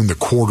 Clayton Tune, the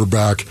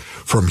quarterback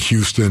from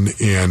Houston,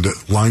 and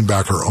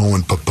linebacker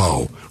Owen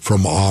Pappoe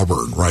from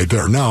Auburn right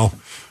there. Now,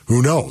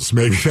 who knows?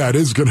 Maybe that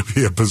is going to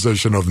be a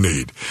position of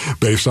need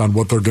based on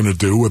what they're going to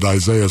do with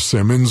Isaiah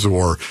Simmons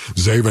or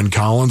Zaven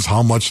Collins,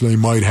 how much they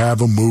might have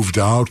him moved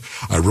out.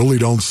 I really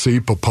don't see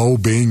Pappoe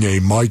being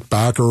a Mike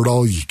backer at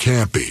all. You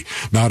can't be.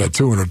 Not at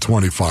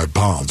 225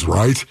 pounds,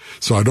 right?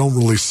 So I don't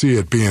really see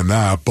it being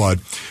that. But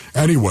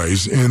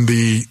anyways, and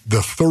the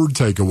third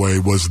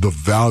takeaway was the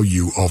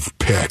value of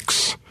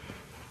picks.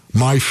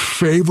 My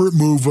favorite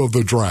move of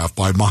the draft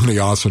by Monty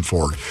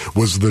Ossenfort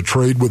was the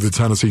trade with the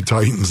Tennessee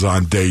Titans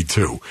on day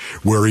 2,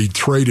 where he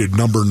traded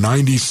number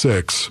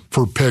 96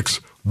 for picks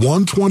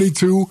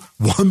 122,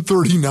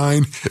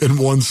 139, and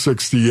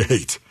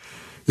 168.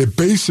 It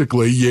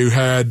basically, you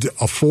had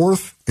a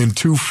 4th and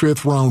 2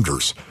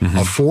 fifth-rounders.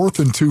 A fourth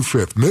and 2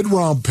 fifth.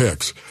 Mid-round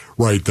picks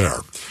right there.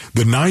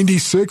 The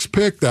 96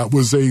 pick, that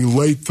was a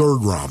late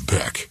third-round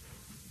pick.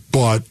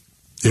 But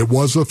it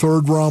was a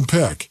third-round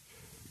pick.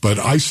 But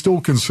I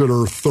still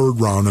consider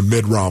third-round a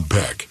mid-round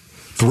pick.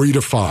 3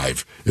 to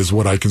 5 is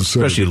what I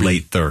consider. Especially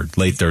late third.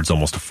 Late third's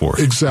almost a fourth.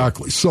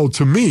 Exactly. So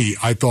to me,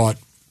 I thought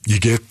you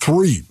get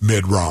 3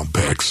 mid-round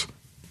picks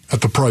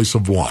at the price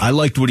of 1. I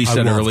liked what he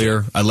said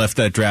earlier. I left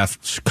that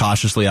draft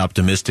cautiously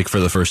optimistic for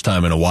the first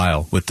time in a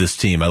while with this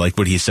team. I liked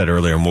what he said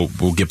earlier, and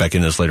we'll get back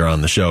into this later on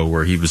in the show,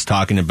 where he was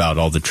talking about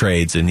all the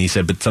trades, and he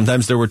said, but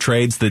sometimes there were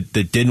trades that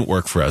didn't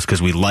work for us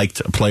because we liked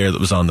a player that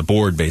was on the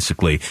board,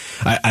 basically.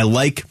 I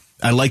like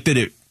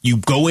that you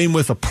go in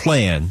with a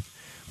plan,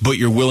 but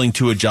you're willing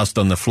to adjust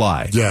on the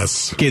fly.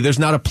 Yes. Okay, there's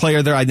not a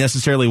player there I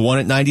necessarily want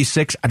at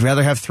 96. I'd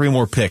rather have 3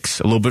 more picks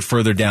a little bit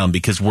further down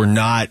because we're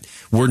not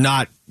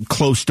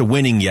close to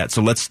winning yet.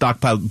 So let's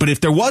stockpile. But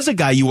if there was a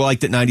guy you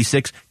liked at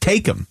 96,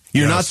 take him.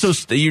 You're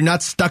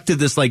not stuck to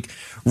this like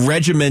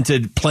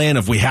regimented plan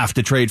of we have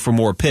to trade for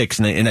more picks.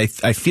 And I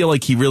feel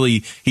like he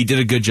did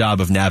a good job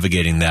of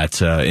navigating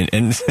that.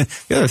 And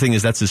the other thing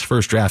is that's his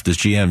first draft as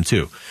GM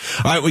too.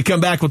 All right, we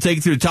come back. We'll take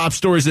you through the top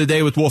stories of the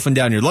day with Wolf and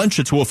Down Your Lunch.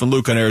 It's Wolf and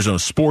Luke on Arizona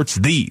Sports,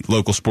 the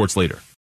local sports leader.